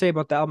thing I'll say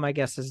about the album, I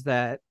guess, is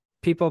that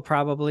people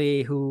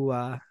probably who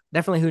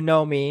definitely who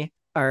know me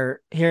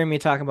are hearing me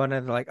talk about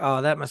it. They're like,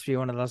 oh, that must be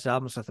one of those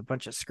albums with a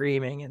bunch of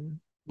screaming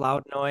and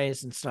loud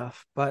noise and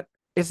stuff. But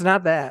it's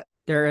not that.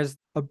 There is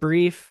a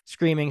brief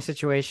screaming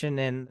situation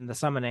in The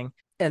Summoning.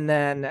 And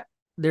then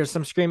there's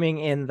some screaming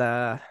in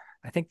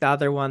I think the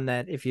other one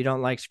that if you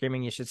don't like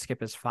screaming, you should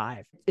skip is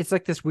 5. It's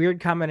like this weird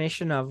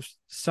combination of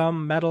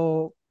some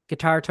metal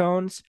guitar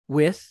tones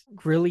with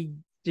really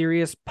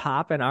serious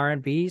pop and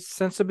R&B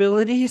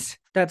sensibilities.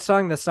 That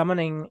song, The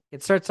Summoning,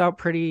 it starts out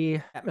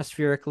pretty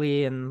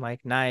atmospherically and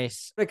like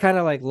nice. It kind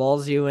of like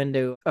lulls you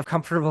into a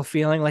comfortable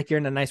feeling like you're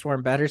in a nice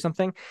warm bed or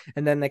something.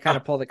 And then they kind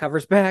of pull the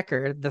covers back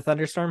or the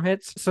thunderstorm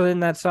hits. So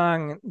in that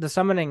song, The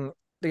Summoning,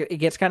 it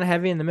gets kind of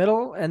heavy in the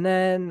middle. And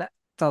then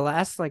the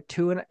last like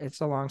it's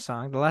a long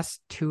song. The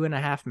last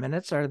 2.5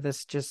 minutes are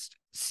this just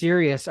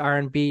serious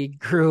R&B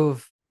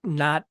groove,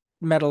 not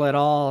metal at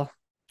all.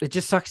 It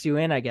just sucks you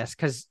in, I guess,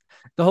 because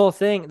the whole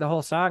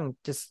song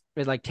just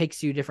it like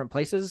takes you different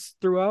places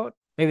throughout.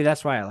 Maybe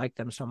that's why I like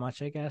them so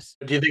much, I guess.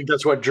 Do you think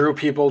that's what drew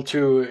people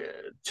to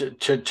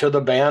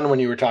the band when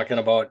you were talking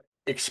about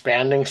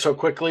expanding so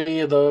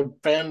quickly, the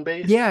fan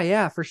base?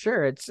 Yeah, for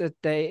sure.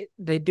 They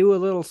do a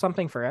little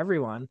something for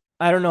everyone.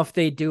 I don't know if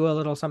they do a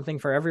little something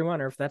for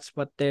everyone or if that's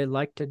what they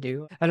like to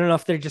do. I don't know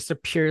if they're just a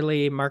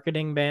purely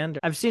marketing band.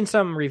 I've seen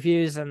some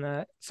reviews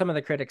and some of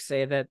the critics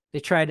say that they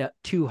tried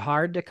too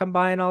hard to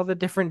combine all the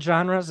different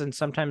genres and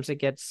sometimes it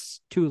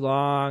gets too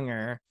long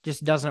or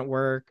just doesn't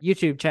work.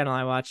 YouTube channel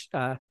I watched,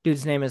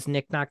 dude's name is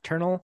Nick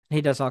Nocturnal. He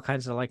does all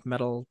kinds of like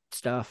metal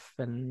stuff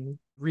and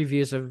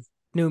reviews of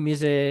new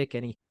music.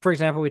 And for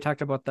example, we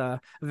talked about the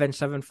Avenged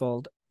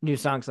Sevenfold new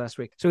songs last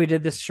week. So we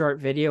did this short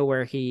video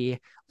where he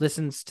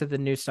listens to the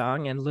new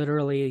song and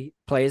literally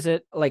plays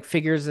it, like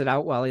figures it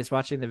out while he's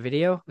watching the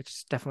video, which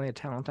is definitely a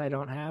talent I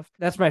don't have.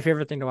 That's my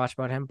favorite thing to watch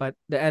about him.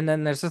 And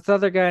then there's this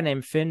other guy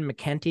named Finn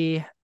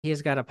McKenty.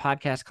 He's got a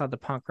podcast called the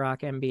Punk Rock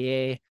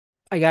MBA.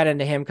 I got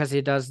into him because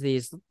he does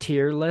these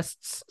tier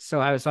lists. So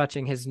I was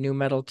watching his new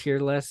metal tier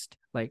list,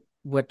 like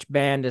which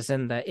band is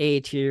in the A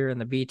tier and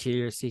the B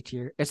tier, C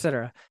tier,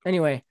 etc.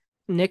 Anyway,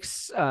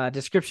 Nick's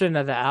description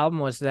of the album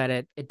was that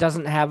it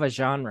doesn't have a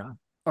genre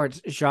or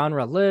it's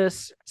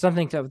genre-less,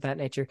 something of that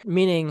nature,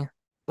 meaning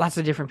lots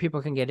of different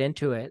people can get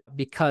into it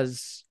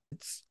because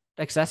it's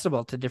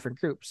accessible to different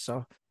groups.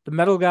 So the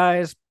metal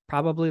guys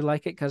probably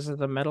like it because of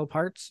the metal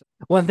parts.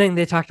 One thing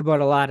they talked about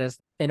a lot is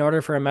in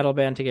order for a metal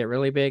band to get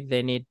really big,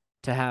 they need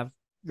to have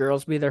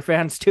girls be their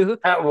fans too.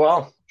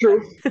 Well,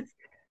 true.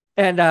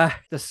 And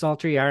the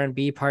sultry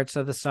R&B parts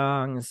of the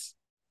songs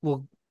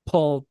will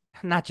pull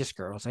not just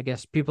girls, I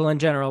guess. People in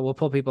general will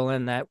pull people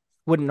in that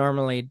wouldn't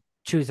normally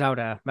choose out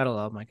a metal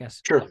album, I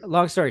guess. Sure.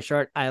 Long story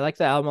short, I like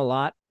the album a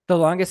lot. The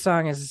longest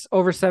song is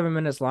over 7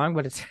 minutes long,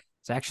 but it's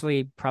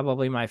actually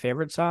probably my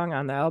favorite song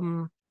on the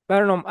album. But I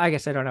don't know. I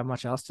guess I don't have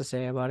much else to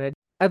say about it.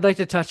 I'd like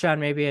to touch on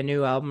maybe a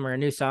new album or a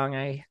new song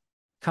I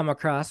come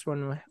across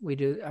when we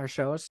do our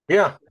shows.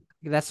 Yeah.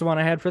 That's the one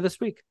I had for this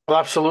week. Well,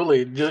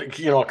 absolutely. Just,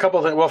 a couple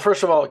of things. Well,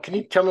 first of all, can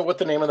you tell me what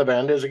the name of the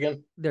band is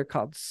again? They're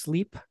called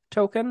Sleep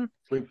Token.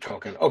 Sleep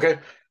Token. Okay.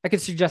 I could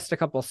suggest a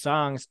couple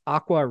songs.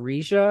 Aqua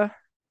Regia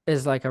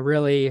is like a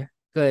really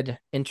good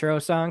intro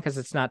song because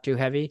it's not too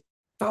heavy.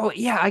 Oh,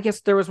 yeah. I guess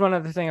there was one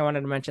other thing I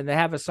wanted to mention. They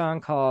have a song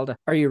called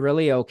Are You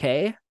Really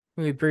Okay?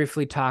 We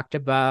briefly talked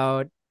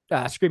about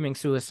screaming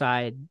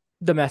suicide,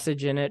 the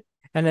message in it.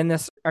 And then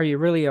this Are You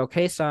Really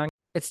Okay song,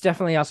 it's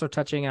definitely also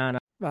touching on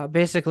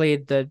basically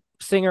the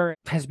singer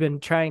has been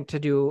trying to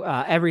do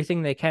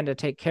everything they can to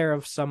take care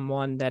of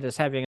someone that is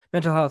having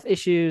mental health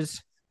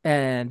issues.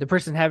 And the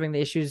person having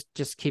the issues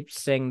just keeps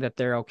saying that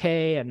they're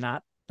okay and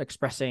not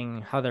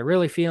expressing how they're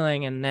really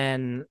feeling. And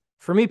then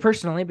for me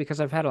personally, because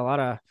I've had a lot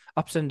of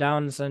ups and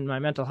downs in my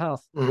mental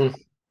health,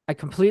 I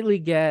completely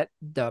get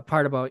the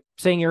part about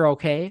saying you're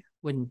okay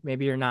when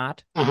maybe you're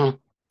not.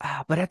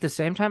 But at the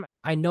same time,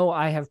 I know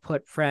I have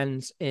put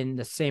friends in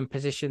the same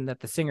position that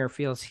the singer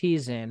feels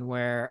he's in,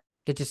 where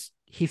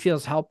he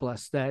feels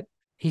helpless, that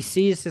he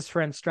sees his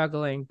friend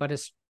struggling, but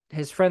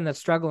his friend that's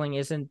struggling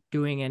isn't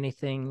doing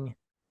anything,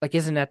 like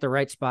isn't at the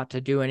right spot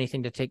to do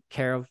anything to take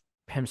care of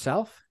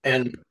himself.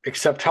 And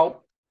accept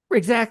help.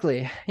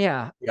 Exactly.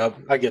 Yeah. Yeah,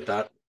 I get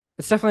that.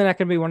 It's definitely not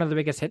going to be one of the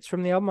biggest hits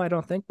from the album, I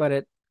don't think, but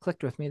it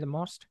clicked with me the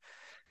most.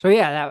 So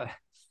yeah,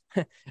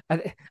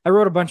 I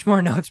wrote a bunch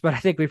more notes, but I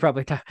think we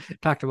probably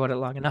talked about it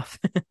long enough.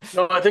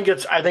 No, I think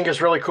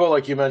it's really cool.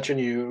 Like you mentioned,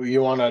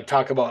 you want to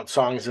talk about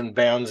songs and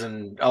bands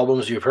and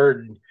albums you've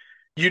heard.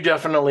 You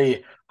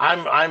definitely.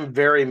 I'm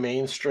very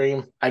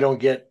mainstream. I don't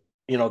get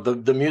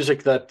the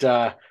music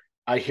that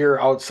I hear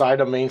outside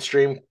of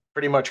mainstream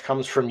pretty much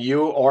comes from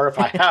you, or if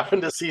I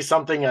happen to see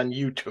something on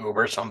YouTube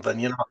or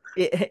something.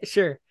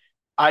 Sure.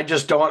 I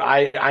just don't.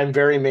 I'm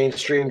very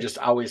mainstream. Just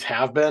always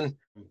have been.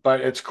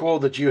 But it's cool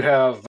that you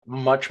have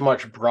much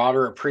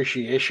broader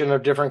appreciation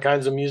of different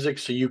kinds of music,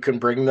 so you can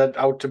bring that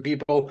out to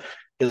people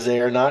because they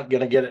are not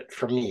going to get it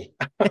from me.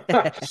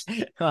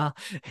 Well,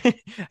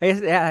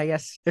 I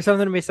guess there's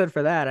something to be said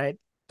for that.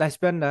 I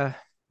spend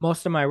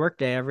most of my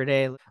workday every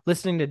day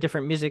listening to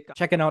different music,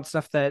 checking out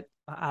stuff that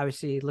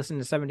obviously listening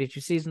to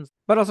 72 Seasons,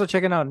 but also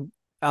checking out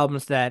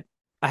albums that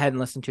I hadn't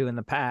listened to in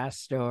the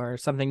past or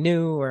something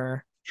new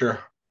Sure.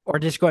 or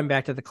just going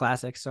back to the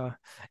classics. So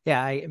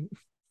yeah,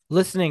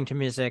 listening to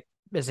music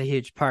is a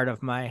huge part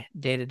of my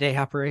day-to-day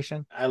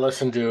operation. I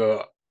listen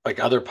to like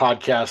other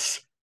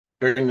podcasts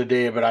during the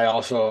day, but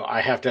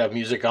I have to have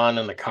music on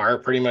in the car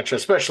pretty much,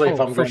 especially if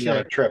I'm going on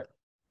a trip.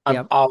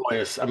 I'm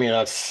always, I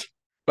mean,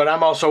 but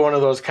I'm also one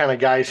of those kind of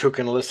guys who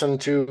can listen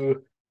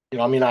to,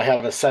 I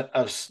have a set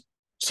of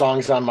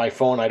songs on my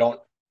phone. I don't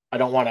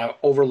want to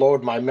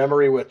overload my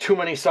memory with too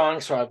many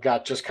songs. So I've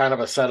got just kind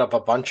of a set of a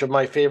bunch of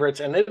my favorites,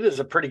 and it is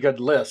a pretty good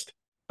list,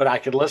 but I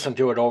could listen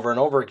to it over and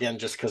over again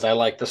just because I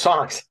like the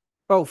songs.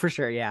 Oh, for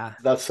sure. Yeah.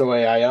 That's the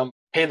way I am.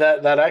 Hey,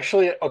 that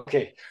actually,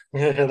 okay.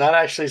 That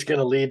actually is going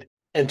to lead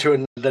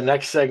into the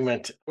next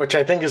segment, which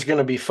I think is going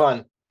to be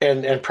fun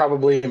and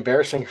probably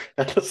embarrassing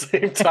at the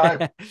same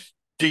time.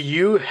 Do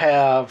you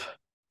have,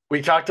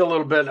 we talked a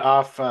little bit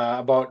off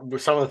about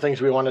some of the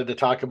things we wanted to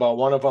talk about.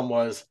 One of them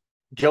was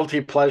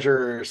guilty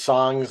pleasure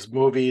songs,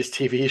 movies,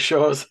 TV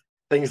shows,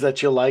 things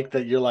that you like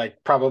that you like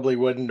probably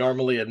wouldn't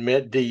normally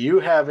admit. Do you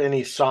have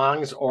any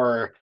songs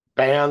or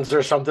bands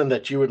or something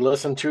that you would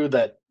listen to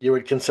that you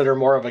would consider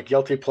more of a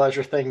guilty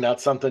pleasure thing,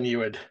 not something you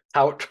would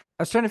tout?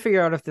 I was trying to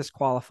figure out if this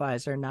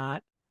qualifies or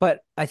not,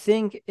 but I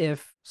think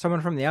if someone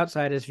from the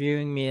outside is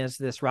viewing me as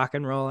this rock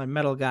and roll and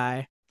metal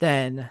guy,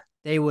 then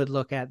they would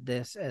look at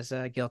this as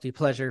a guilty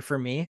pleasure for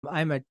me.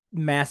 I'm a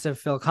massive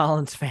Phil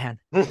Collins fan.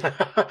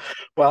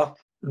 Well,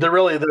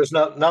 there's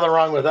nothing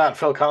wrong with that.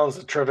 Phil Collins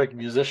is a terrific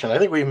musician. I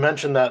think we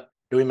mentioned that.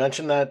 Did we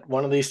mention that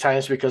one of these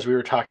times because we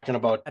were talking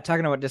about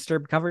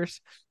Disturbed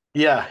covers?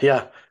 Yeah.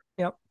 Yep.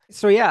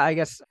 So yeah, I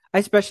guess I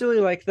especially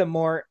like the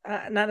more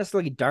not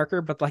necessarily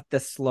darker, but like the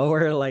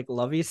slower, like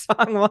lovey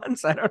song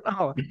ones. I don't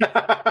know.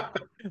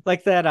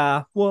 Like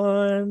that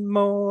One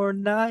More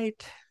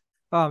Night.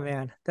 Oh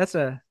man, that's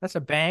a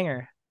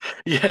banger.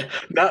 Yeah.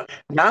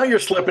 Now you're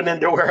slipping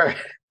into where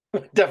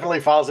it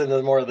definitely falls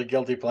into more of the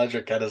guilty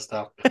pleasure kind of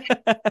stuff.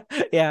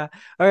 Yeah.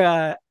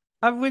 Or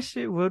I wish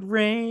it would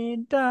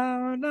rain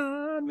down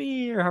on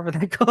me, or however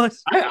that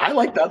goes. I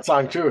like that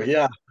song too.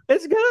 Yeah.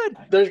 It's good.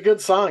 There's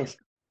good songs.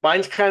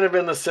 Mine's kind of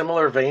in the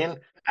similar vein.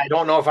 I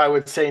don't know if I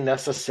would say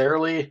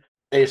necessarily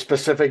a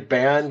specific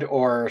band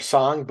or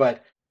song,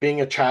 but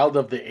being a child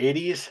of the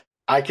 80s,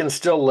 I can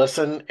still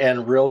listen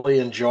and really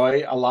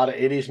enjoy a lot of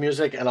 80s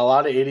music. And a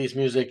lot of 80s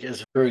music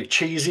is very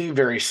cheesy,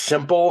 very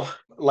simple.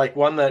 Like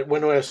one that,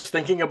 when I was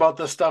thinking about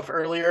this stuff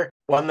earlier,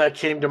 one that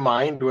came to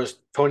mind was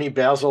Tony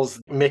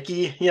Basil's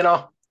Mickey,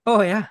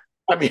 Oh, yeah.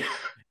 I mean,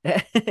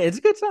 it's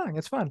a good song.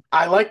 It's fun.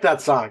 I like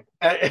that song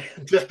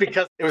just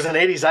because it was an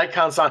 80s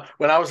icon song.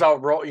 When I was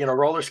out,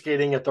 roller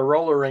skating at the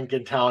roller rink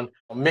in town,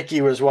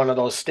 Mickey was one of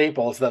those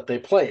staples that they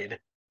played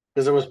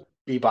because it was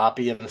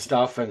beboppy and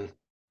stuff. And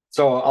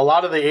so a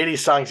lot of the 80s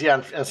songs,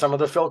 yeah, and some of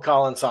the Phil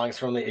Collins songs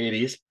from the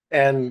 80s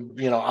and,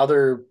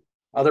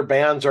 other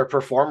bands or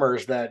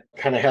performers that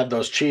kind of had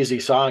those cheesy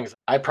songs.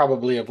 I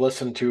probably have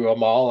listened to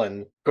them all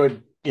and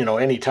could,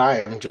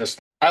 anytime. Just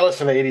I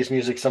listen to 80s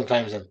music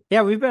sometimes.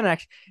 Yeah,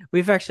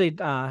 we've actually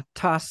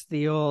tossed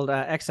the old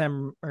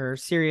XM or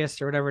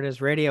Sirius or whatever it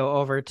is radio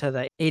over to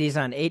the 80s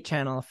on 8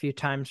 channel a few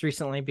times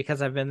recently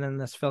because I've been in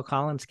this Phil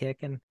Collins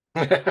kick. And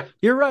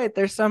you're right,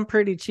 there's some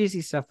pretty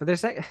cheesy stuff, but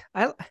there's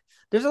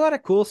a lot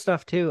of cool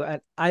stuff too.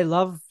 I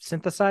love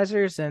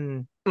synthesizers,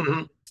 and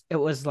It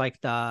was like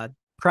the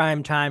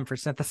prime time for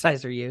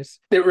synthesizer use.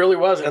 It really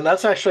was, and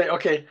that's actually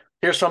okay.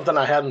 Here's something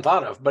I hadn't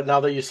thought of, but now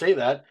that you say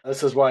that,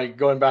 this is why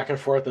going back and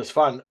forth is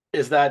fun.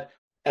 Is that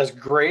as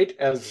great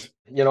as,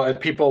 and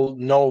people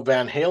know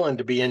Van Halen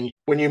to be, and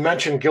when you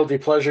mention guilty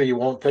pleasure, you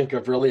won't think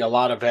of really a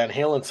lot of Van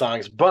Halen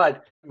songs,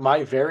 but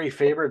my very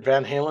favorite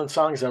Van Halen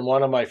songs and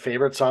one of my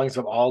favorite songs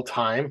of all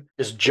time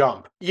is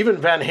Jump. Even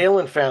Van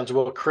Halen fans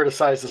will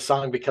criticize the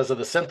song because of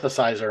the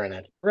synthesizer in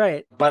it.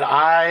 Right.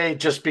 But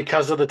just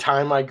because of the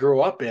time I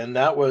grew up in,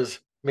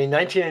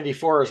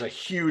 1984 is a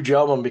huge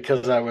album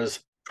because I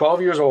was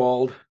 12 years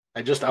old.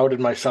 I just outed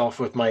myself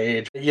with my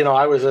age.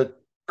 I was a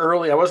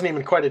early. I wasn't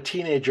even quite a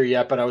teenager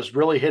yet, but I was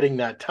really hitting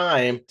that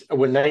time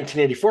when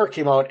 1984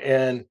 came out.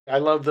 And I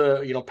love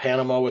the,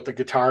 Panama with the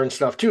guitar and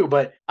stuff too.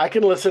 But I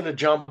can listen to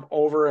Jump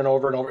over and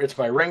over and over. It's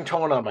my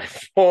ringtone on my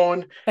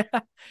phone.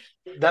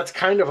 That's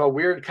kind of a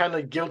weird kind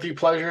of guilty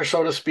pleasure,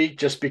 so to speak,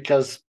 just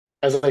because,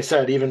 as I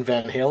said, even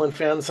Van Halen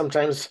fans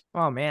sometimes.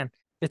 Oh, man.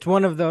 It's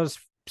one of those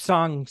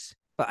songs.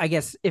 I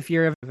guess if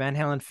you're a Van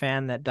Halen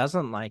fan that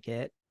doesn't like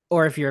it,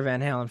 or if you're a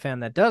Van Halen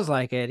fan that does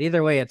like it,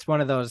 either way, it's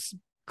one of those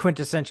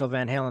quintessential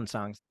Van Halen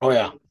songs. Oh,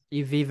 yeah.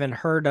 You've even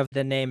heard of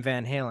the name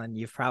Van Halen.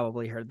 You've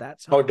probably heard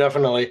that song. Oh,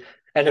 definitely.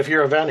 And if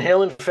you're a Van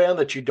Halen fan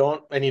that you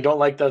don't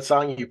like that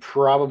song, you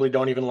probably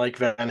don't even like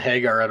Van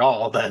Hagar at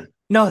all then.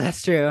 No,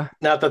 that's true.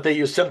 Not that they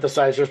use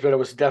synthesizers, but it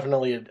was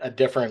definitely a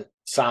different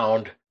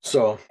sound.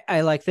 So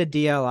I like the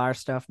DLR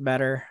stuff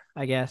better,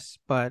 I guess,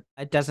 but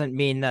it doesn't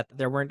mean that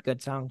there weren't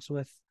good songs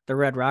with the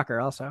Red Rocker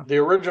also.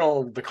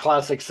 The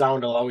classic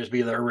sound will always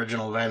be the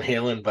original Van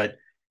Halen, but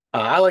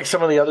I like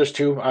some of the others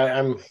too.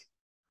 I'm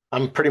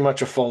pretty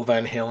much a full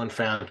Van Halen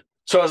fan.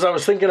 So as I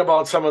was thinking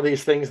about some of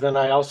these things, then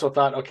I also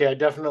thought, okay, I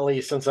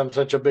definitely, since I'm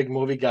such a big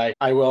movie guy,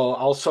 I will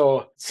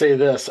also say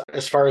this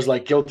as far as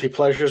like guilty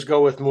pleasures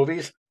go with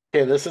movies.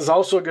 Okay, this is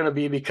also going to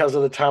be because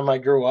of the time I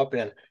grew up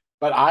in.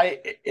 But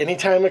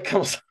anytime it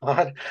comes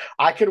on,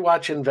 I could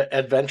watch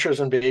Adventures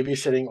in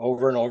Babysitting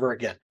over and over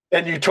again.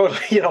 And you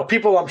totally,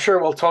 people I'm sure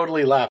will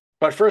totally laugh.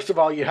 But first of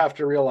all, you have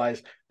to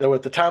realize that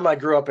with the time I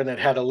grew up in, it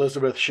had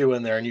Elizabeth Shue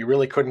in there, and you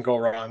really couldn't go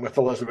wrong with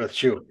Elizabeth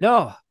Shue.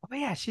 No. Oh,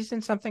 yeah, she's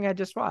in something I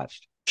just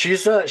watched.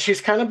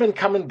 She's kind of been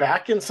coming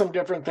back in some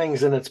different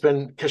things, and it's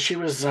been because she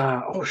was,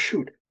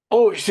 she's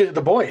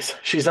The Boys.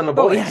 She's in The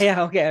Boys. Oh,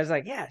 yeah, okay. I was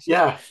like, yeah.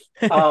 Yeah.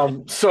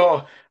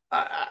 So...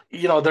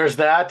 there's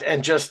that,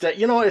 and just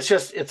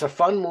it's a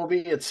fun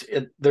movie.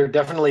 There are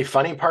definitely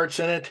funny parts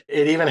in it.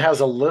 It even has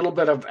a little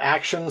bit of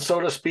action, so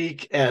to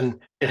speak,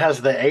 and it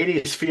has the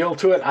 80s feel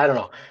to it. I don't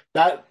know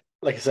that,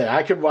 like I say,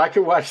 I could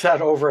watch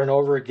that over and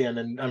over again,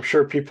 and I'm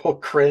sure people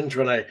cringe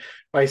when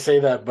I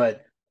say that,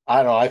 but I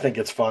don't know. I think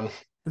it's fun.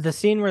 The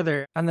scene where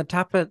they're on the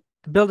top of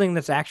the building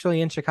that's actually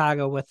in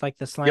Chicago with like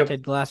the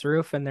slanted glass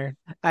roof, and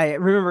I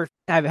remember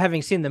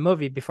having seen the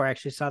movie before I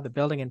actually saw the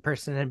building in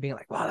person and being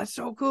like, wow, that's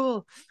so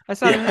cool. I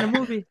saw it in a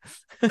movie.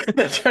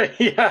 That's right.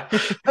 Yeah.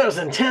 That was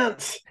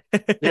intense.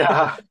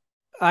 Yeah.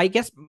 I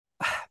guess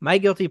my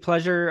guilty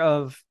pleasure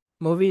of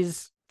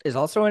movies is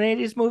also an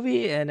 80s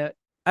movie, and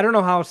I don't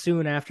know how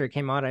soon after it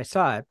came out I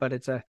saw it, but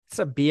it's a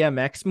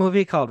BMX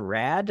movie called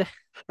Rad.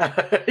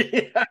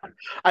 Yeah.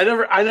 I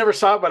never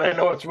saw it, but I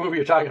know which movie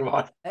you're talking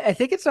about. I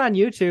think it's on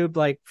YouTube,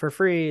 like for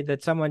free,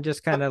 that someone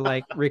just kind of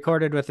like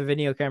recorded with a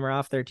video camera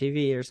off their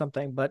TV or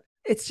something. But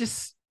it's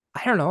just,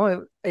 I don't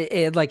know,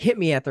 it like hit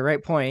me at the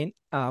right point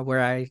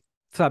where I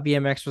thought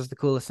BMX was the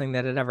coolest thing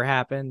that had ever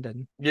happened.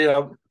 And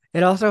yeah,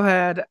 it also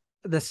had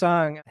the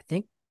song, I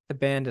think the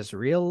band is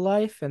Real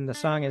Life, and the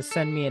song is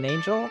Send Me an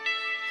Angel. Is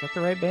that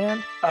the right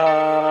band?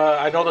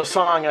 I know the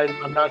song.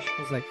 I'm not sure.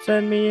 It's like,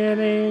 Send Me an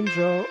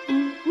Angel.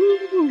 Ooh, ooh,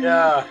 ooh.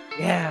 Yeah.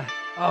 Yeah.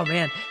 Oh,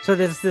 man. So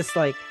there's this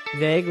like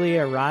vaguely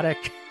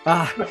erotic,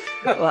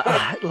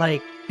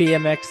 like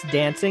BMX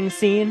dancing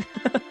scene.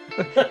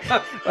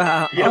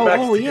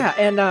 Yeah.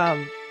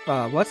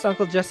 And what's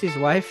Uncle Jesse's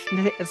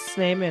wife's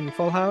name in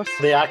Full House?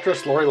 The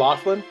actress Lori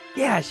Loughlin.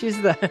 Yeah,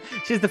 she's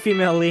the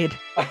female lead.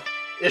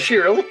 Is she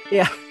really?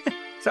 Yeah.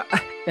 So,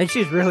 and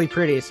she's really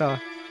pretty. So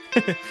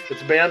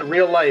it's band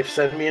Real Life.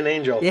 Send Me an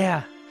Angel.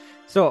 Yeah.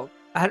 So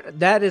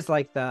that is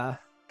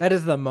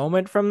the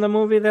moment from the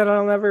movie that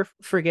I'll never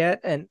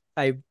forget. And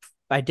I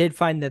did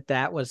find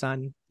that was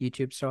on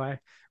YouTube, so I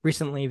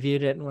recently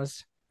viewed it and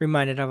was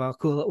reminded of how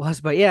cool it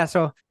was. But yeah,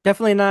 so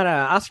definitely not an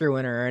Oscar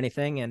winner or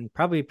anything, and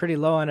probably pretty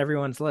low on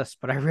everyone's list,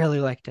 but I really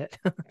liked it.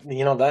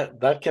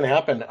 That can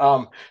happen.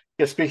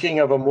 Speaking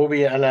of a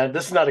movie, and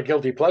this is not a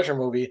guilty pleasure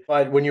movie,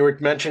 but when you were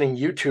mentioning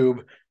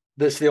YouTube,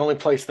 this is the only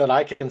place that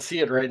I can see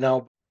it right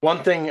now.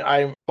 One thing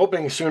I'm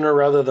hoping sooner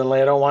rather than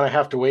later, I don't want to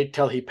have to wait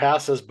till he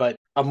passes, but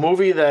a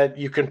movie that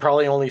you can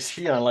probably only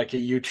see on like a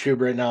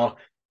YouTube right now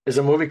is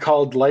a movie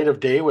called Light of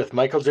Day with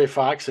Michael J.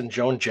 Fox and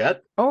Joan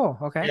Jett. Oh,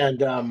 okay.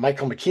 And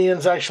Michael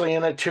McKean's actually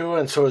in it too,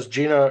 and so is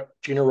Gina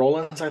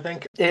Rollins, I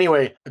think.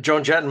 Anyway,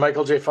 Joan Jett and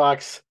Michael J.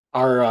 Fox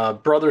are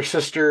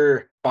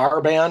brother-sister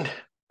bar band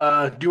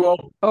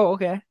duo. Oh,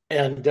 okay.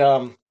 And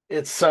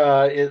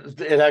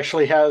it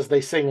actually has,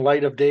 they sing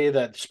Light of Day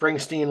that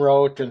Springsteen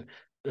wrote, and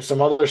there's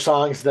some other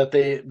songs that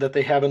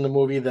they have in the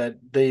movie that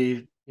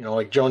they,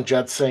 like Joan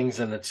Jett sings,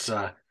 and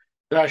they're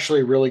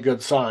actually really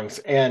good songs.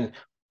 And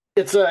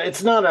it's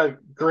not a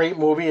great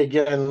movie,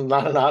 again,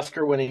 not an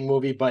Oscar-winning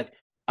movie, but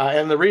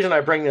and the reason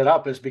I bring it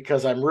up is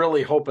because I'm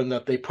really hoping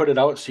that they put it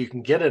out so you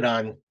can get it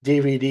on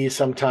DVD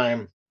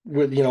sometime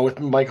with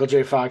Michael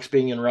J. Fox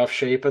being in rough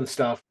shape and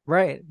stuff.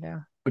 Right,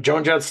 yeah. But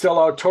Joan Jett's still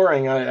out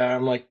touring.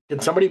 I'm like, can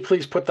somebody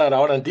please put that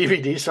out on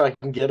DVD so I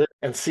can get it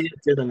and see it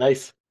in a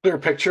nice clear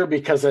picture,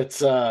 because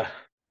I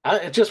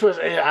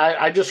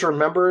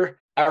remember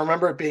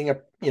it being a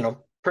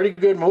pretty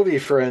good movie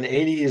for an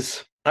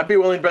 80s I'd be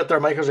willing to bet there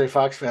are Michael J.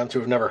 Fox fans who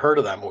have never heard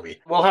of that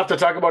movie. We'll have to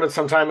talk about it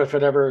sometime if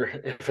it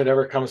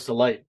ever comes to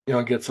light,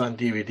 gets on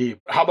DVD.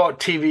 How about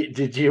TV?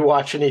 Did you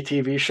watch any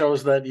TV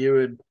shows that you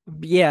would?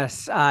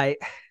 Yes,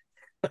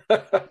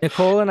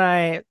 Nicole and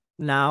I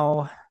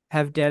now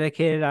have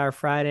dedicated our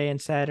Friday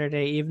and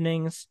Saturday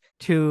evenings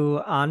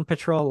to On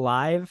Patrol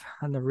Live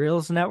on the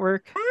Reels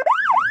Network.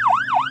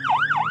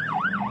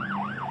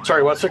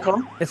 Sorry, what's it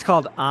called? It's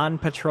called On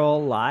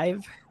Patrol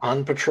Live.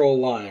 On Patrol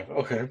Live.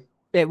 Okay.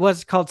 It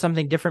was called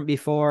something different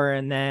before,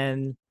 and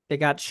then it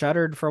got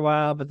shuttered for a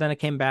while, but then it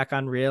came back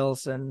on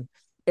Reels, and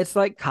it's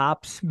like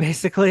Cops,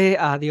 basically,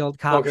 the old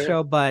Cops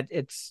show, but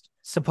it's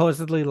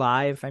supposedly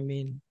live. I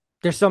mean,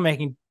 they're still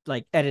making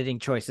like editing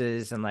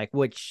choices and like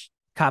which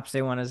cops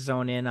they want to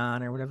zone in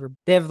on or whatever.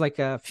 They have like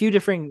a few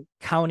different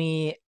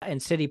county and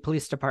city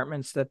police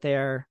departments that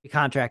they're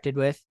contracted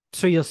with.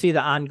 So you'll see the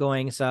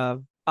ongoings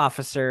of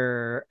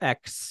Officer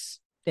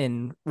X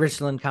in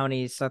Richland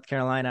County, South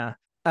Carolina,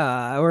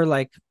 or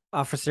like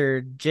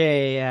Officer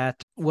J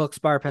at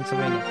Wilkes-Barre,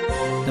 Pennsylvania.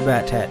 The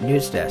Bat Tat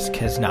News Desk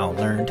has now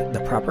learned the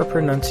proper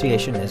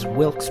pronunciation is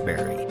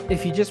Wilkes-Barre.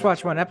 If you just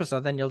watch one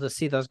episode, then you'll just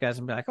see those guys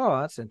and be like,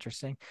 oh, that's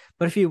interesting.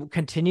 But if you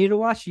continue to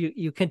watch,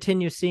 you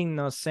continue seeing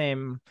those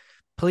same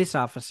police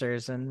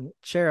officers and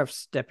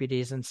sheriff's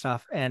deputies and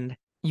stuff, and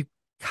you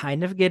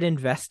kind of get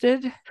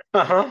invested.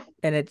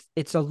 And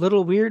it's a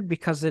little weird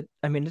because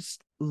it's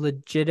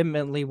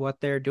legitimately what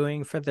they're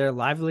doing for their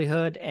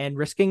livelihood and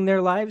risking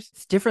their lives.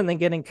 It's different than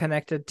getting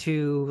connected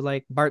to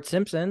like Bart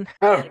Simpson.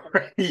 Oh,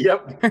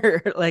 yep.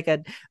 Or like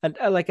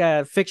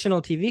a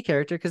fictional TV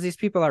character, because these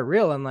people are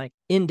real and like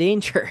in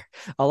danger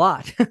a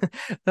lot.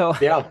 So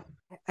yeah.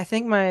 I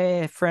think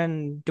my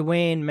friend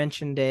Dwayne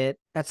mentioned it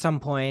at some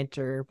point,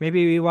 or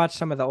maybe we watched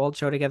some of the old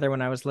show together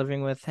when I was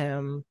living with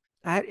him.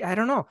 I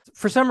don't know.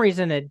 For some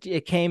reason,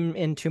 it came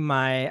into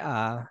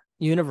my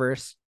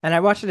universe, and I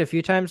watched it a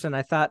few times, and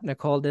I thought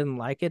Nicole didn't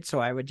like it, so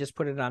I would just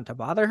put it on to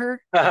bother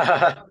her.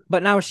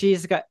 But now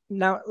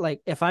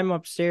like if I'm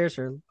upstairs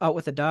or out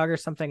with a dog or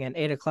something, and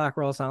 8 o'clock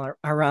rolls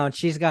around,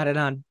 she's got it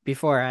on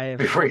before you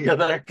get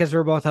there, because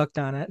we're both hooked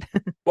on it.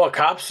 Well,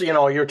 Cops,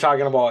 you're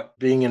talking about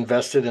being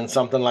invested in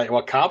something like,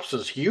 well, Cops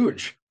is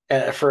huge.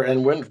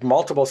 And went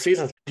multiple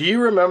seasons. Do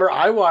you remember?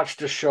 I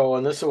watched a show,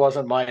 and this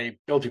wasn't my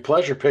guilty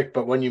pleasure pick,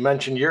 but when you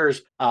mentioned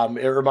yours,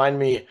 it reminded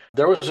me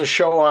there was a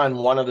show on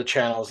one of the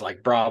channels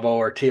like Bravo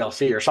or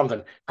TLC or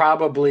something,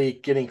 probably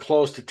getting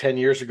close to 10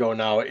 years ago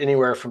now,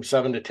 anywhere from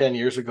 7 to 10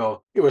 years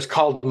ago. It was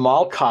called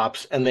Mall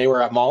Cops, and they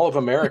were at Mall of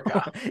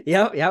America.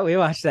 Yeah, we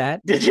watched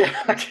that. Did you?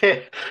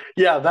 Okay.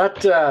 Yeah,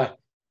 that.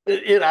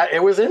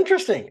 It was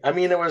interesting. Not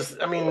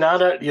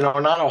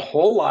a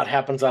whole lot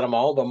happens at a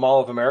mall, but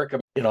Mall of America,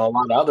 a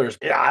lot of others.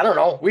 Yeah, I don't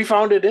know. We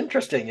found it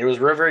interesting. It was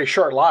very, very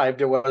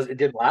short-lived. It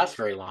didn't last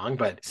very long,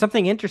 but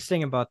something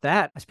interesting about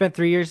that. I spent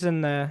 3 years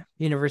in the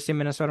University of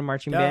Minnesota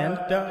marching band.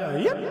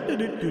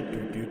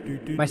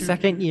 My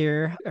second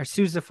year, our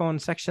sousaphone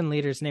section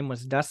leader's name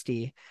was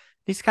Dusty.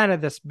 He's kind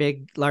of this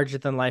big,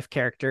 larger-than-life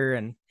character,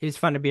 and he's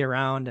fun to be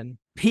around, and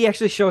he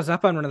actually shows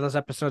up on one of those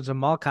episodes of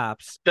Mall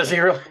Cops. Does he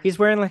really? He's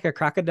wearing like a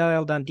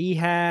Crocodile Dundee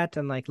hat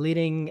and like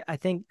leading, I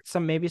think,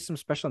 maybe some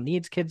special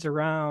needs kids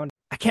around.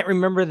 I can't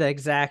remember the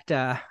exact,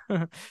 the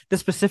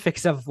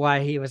specifics of why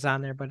he was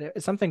on there, but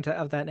it's something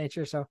of that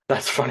nature. So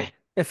that's funny.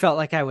 It felt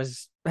like I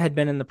had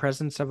been in the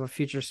presence of a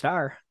future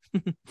star.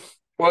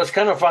 Well, it's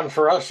kind of fun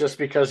for us just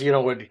because,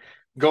 would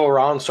go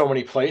around so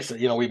many places.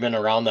 We've been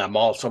around that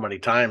mall so many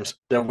times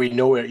that we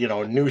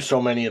knew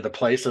so many of the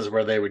places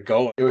where they would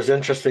go. It was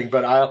interesting,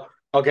 but I'm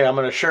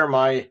going to share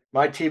my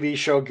TV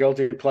show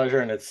guilty pleasure,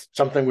 and it's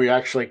something we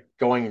actually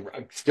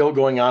still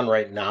going on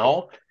right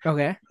now.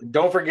 Okay.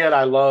 Don't forget,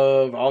 I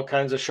love all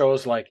kinds of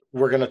shows. Like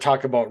we're going to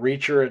talk about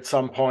Reacher at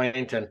some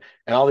point, and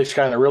all these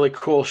kind of really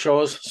cool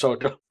shows. So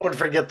don't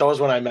forget those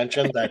when I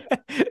mentioned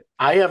that.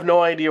 I have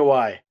no idea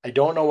why. I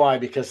don't know why,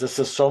 because this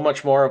is so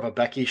much more of a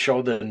Becky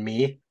show than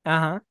me.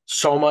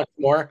 So much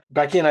more.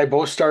 Becky and I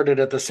both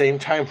started at the same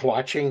time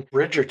watching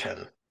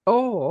Bridgerton.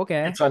 Oh,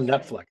 okay. It's on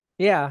Netflix.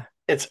 Yeah.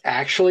 It's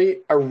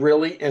actually a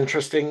really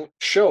interesting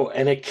show,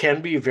 and it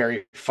can be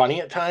very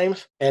funny at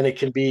times, and it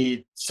can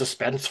be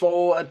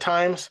suspenseful at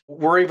times.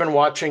 We're even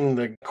watching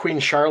the Queen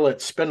Charlotte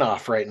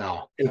spinoff right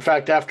now. In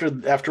fact,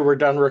 after we're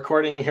done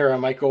recording here,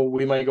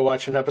 we might go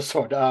watch an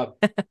episode.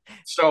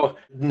 So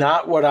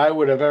not what I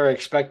would have ever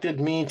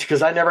expected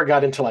because I never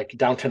got into like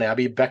Downton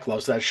Abbey. Beck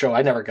loves that show.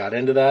 I never got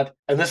into that.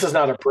 And this is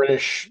not a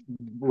British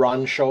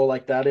run show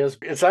like that is.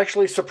 It's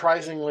actually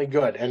surprisingly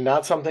good, and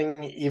not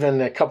something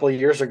even a couple of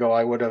years ago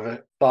I would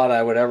have thought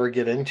I would ever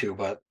get into,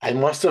 but I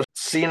must have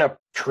seen a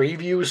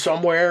preview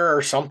somewhere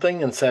or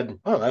something and said,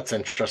 oh, that's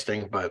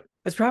interesting. But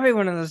it's probably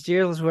one of those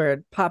deals where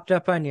it popped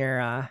up on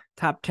your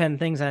top 10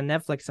 things on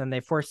Netflix, and they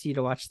force you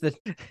to watch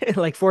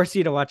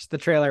the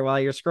trailer while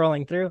you're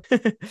scrolling through.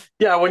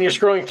 Yeah, when you're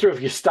scrolling through,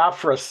 if you stop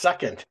for a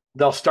second,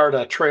 they'll start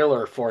a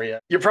trailer for you.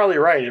 You're probably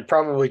right. It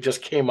probably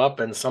just came up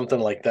in something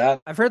like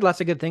that. I've heard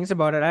lots of good things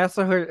about it. I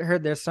also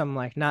heard there's some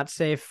like not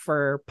safe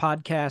for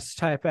podcast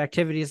type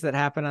activities that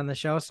happen on the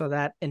show, so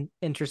that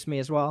interests me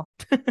as well.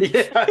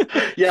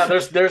 yeah.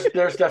 There's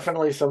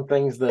definitely some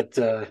things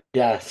that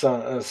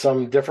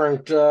some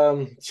different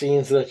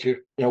scenes that you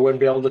wouldn't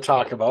be able to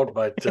talk about,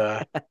 but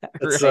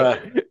it's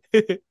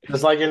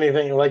just like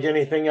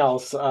anything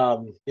else.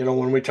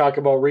 When we talk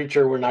about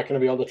Reacher, we're not going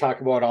to be able to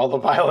talk about all the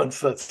violence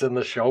that's in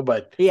the show,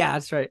 but yeah,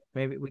 that's right.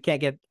 Maybe we can't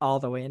get all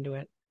the way into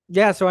it.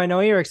 Yeah, so I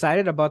know you're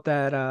excited about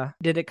that.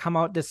 Did it come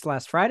out this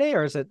last Friday,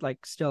 or is it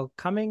like still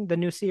coming, the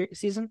new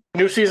season?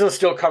 New season's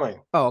still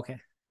coming. Oh, okay.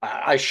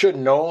 I should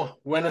know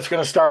when it's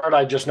going to start.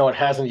 I just know it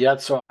hasn't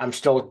yet, so I'm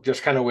still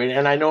just kind of waiting.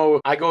 And I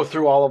know I go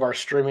through all of our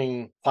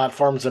streaming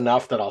platforms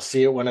enough that I'll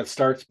see it when it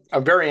starts.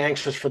 I'm very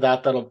anxious for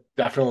that. That'll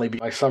definitely be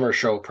my summer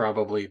show,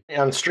 probably.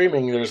 On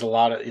streaming, there's a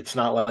lot of, it's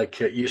not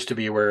like it used to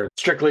be where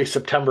strictly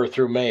September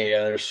through May.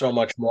 There's so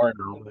much more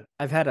now.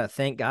 I've had a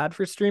thank God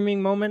for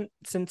streaming moment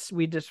since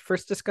we just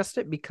first discussed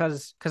it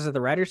because of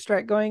the writer's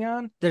strike going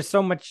on. There's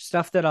so much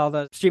stuff that all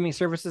the streaming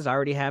services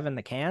already have in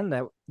the can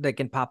that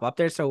can pop up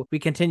there. So we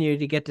continue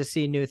to get to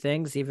see new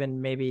things,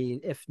 even maybe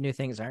if new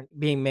things aren't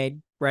being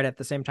made right at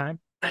the same time.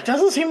 It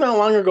doesn't seem that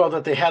long ago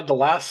that they had the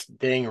last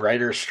dang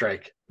writer's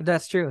strike.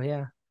 That's true,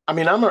 yeah. I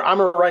mean, I'm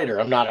a writer.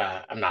 I'm not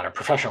a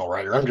professional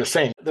writer. I'm just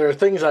saying there are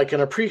things I can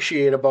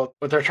appreciate about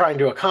what they're trying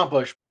to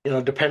accomplish,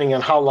 depending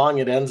on how long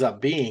it ends up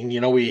being.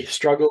 We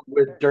struggled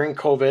with during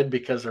COVID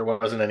because there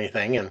wasn't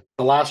anything, and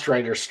the last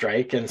writer's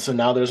strike. And so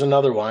now there's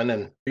another one.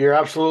 And you're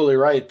absolutely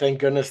right. Thank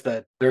goodness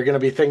that there are going to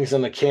be things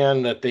in the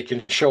can that they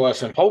can show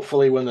us. And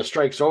hopefully when the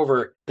strike's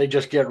over, they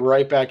just get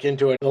right back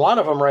into it. A lot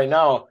of them right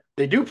now,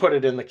 they do put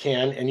it in the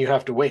can and you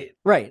have to wait.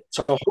 Right.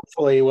 So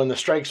hopefully when the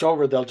strike's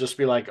over, they'll just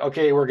be like,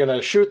 okay, we're going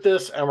to shoot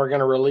this and we're going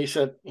to release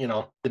it,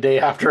 the day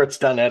after it's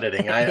done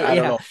editing. I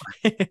don't know.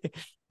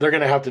 They're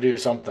going to have to do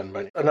something,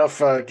 but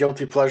enough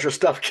guilty pleasure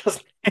stuff.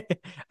 Because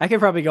I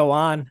could probably go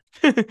on.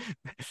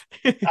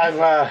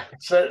 I've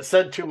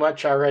said too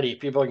much already.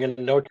 People are going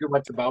to know too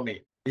much about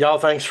me. Y'all,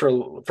 thanks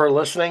for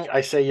listening.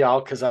 I say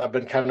y'all because I've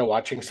been kind of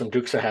watching some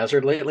Dukes of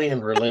Hazzard lately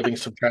and reliving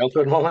some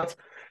childhood moments.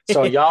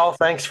 So y'all,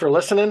 thanks for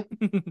listening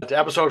to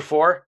episode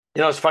 4.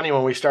 It's funny,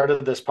 when we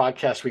started this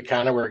podcast, we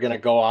kind of were going to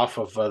go off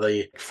of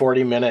the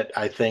 40-minute,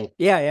 I think.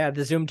 Yeah,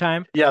 the Zoom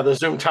time. Yeah, the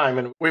Zoom time.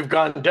 And we've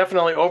gone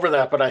definitely over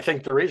that, but I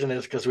think the reason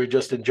is because we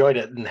just enjoyed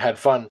it and had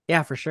fun.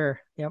 Yeah, for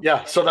sure. Yep.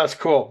 Yeah, so that's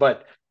cool.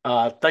 But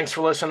thanks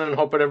for listening.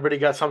 Hope everybody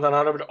got something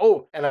out of it.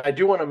 Oh, and I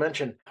do want to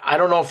mention, I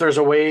don't know if there's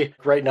a way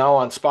right now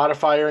on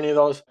Spotify or any of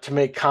those to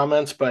make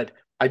comments, but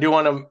I do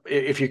want to,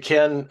 if you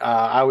can,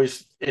 I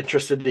always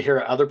interested to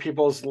hear other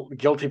people's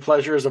guilty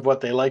pleasures of what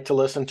they like to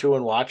listen to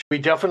and watch. We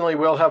definitely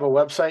will have a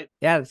website.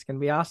 Yeah, it's going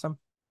to be awesome.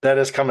 That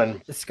is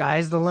coming. The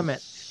sky's the limit.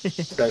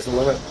 Sky's the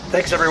limit.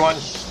 Thanks, everyone.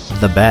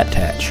 The Bat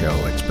Tat Show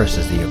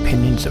expresses the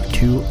opinions of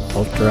 2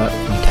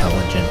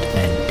 ultra-intelligent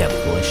and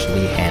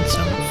devilishly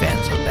handsome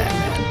fans of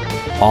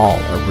Batman. All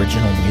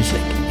original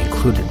music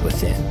included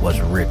within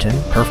was written,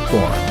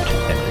 performed,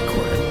 and